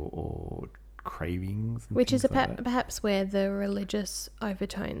impulsivity or cravings. Which is like perhaps where the religious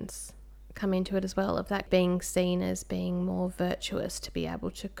overtones come into it as well, of that being seen as being more virtuous to be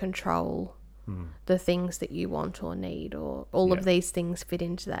able to control the things that you want or need, or all of these things fit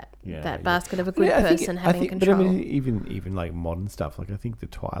into that basket of a good person having control. But I mean, even like modern stuff, like I think the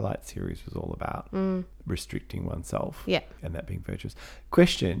Twilight series was all about restricting oneself, and that being virtuous.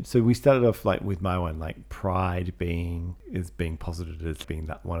 Question: so we started off like with my one, like pride being posited as being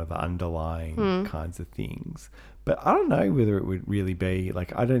that one of the underlying kinds of things, but I don't know whether it would really be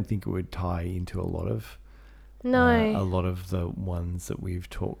like. I don't think it would tie into a lot of the ones that we've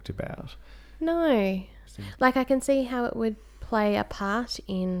talked about. No. Like I can see how it would play a part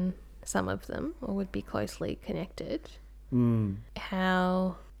in some of them, or would be closely connected.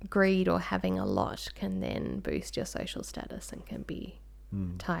 How greed or having a lot can then boost your social status and can be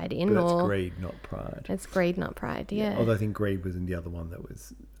tied in. But that's greed, not pride. It's greed, not pride, yeah. Although I think greed was in the other one that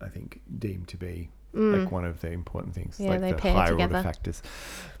was, I think, deemed to be like one of the important things. Yeah, like they the pair higher together. Order factors.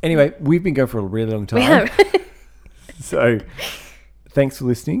 Anyway, we've been going for a really long time. We have. So thanks for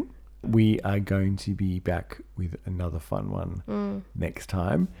listening. We are going to be back with another fun one next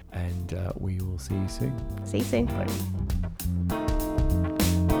time, and we will see you soon. See you soon. Bye.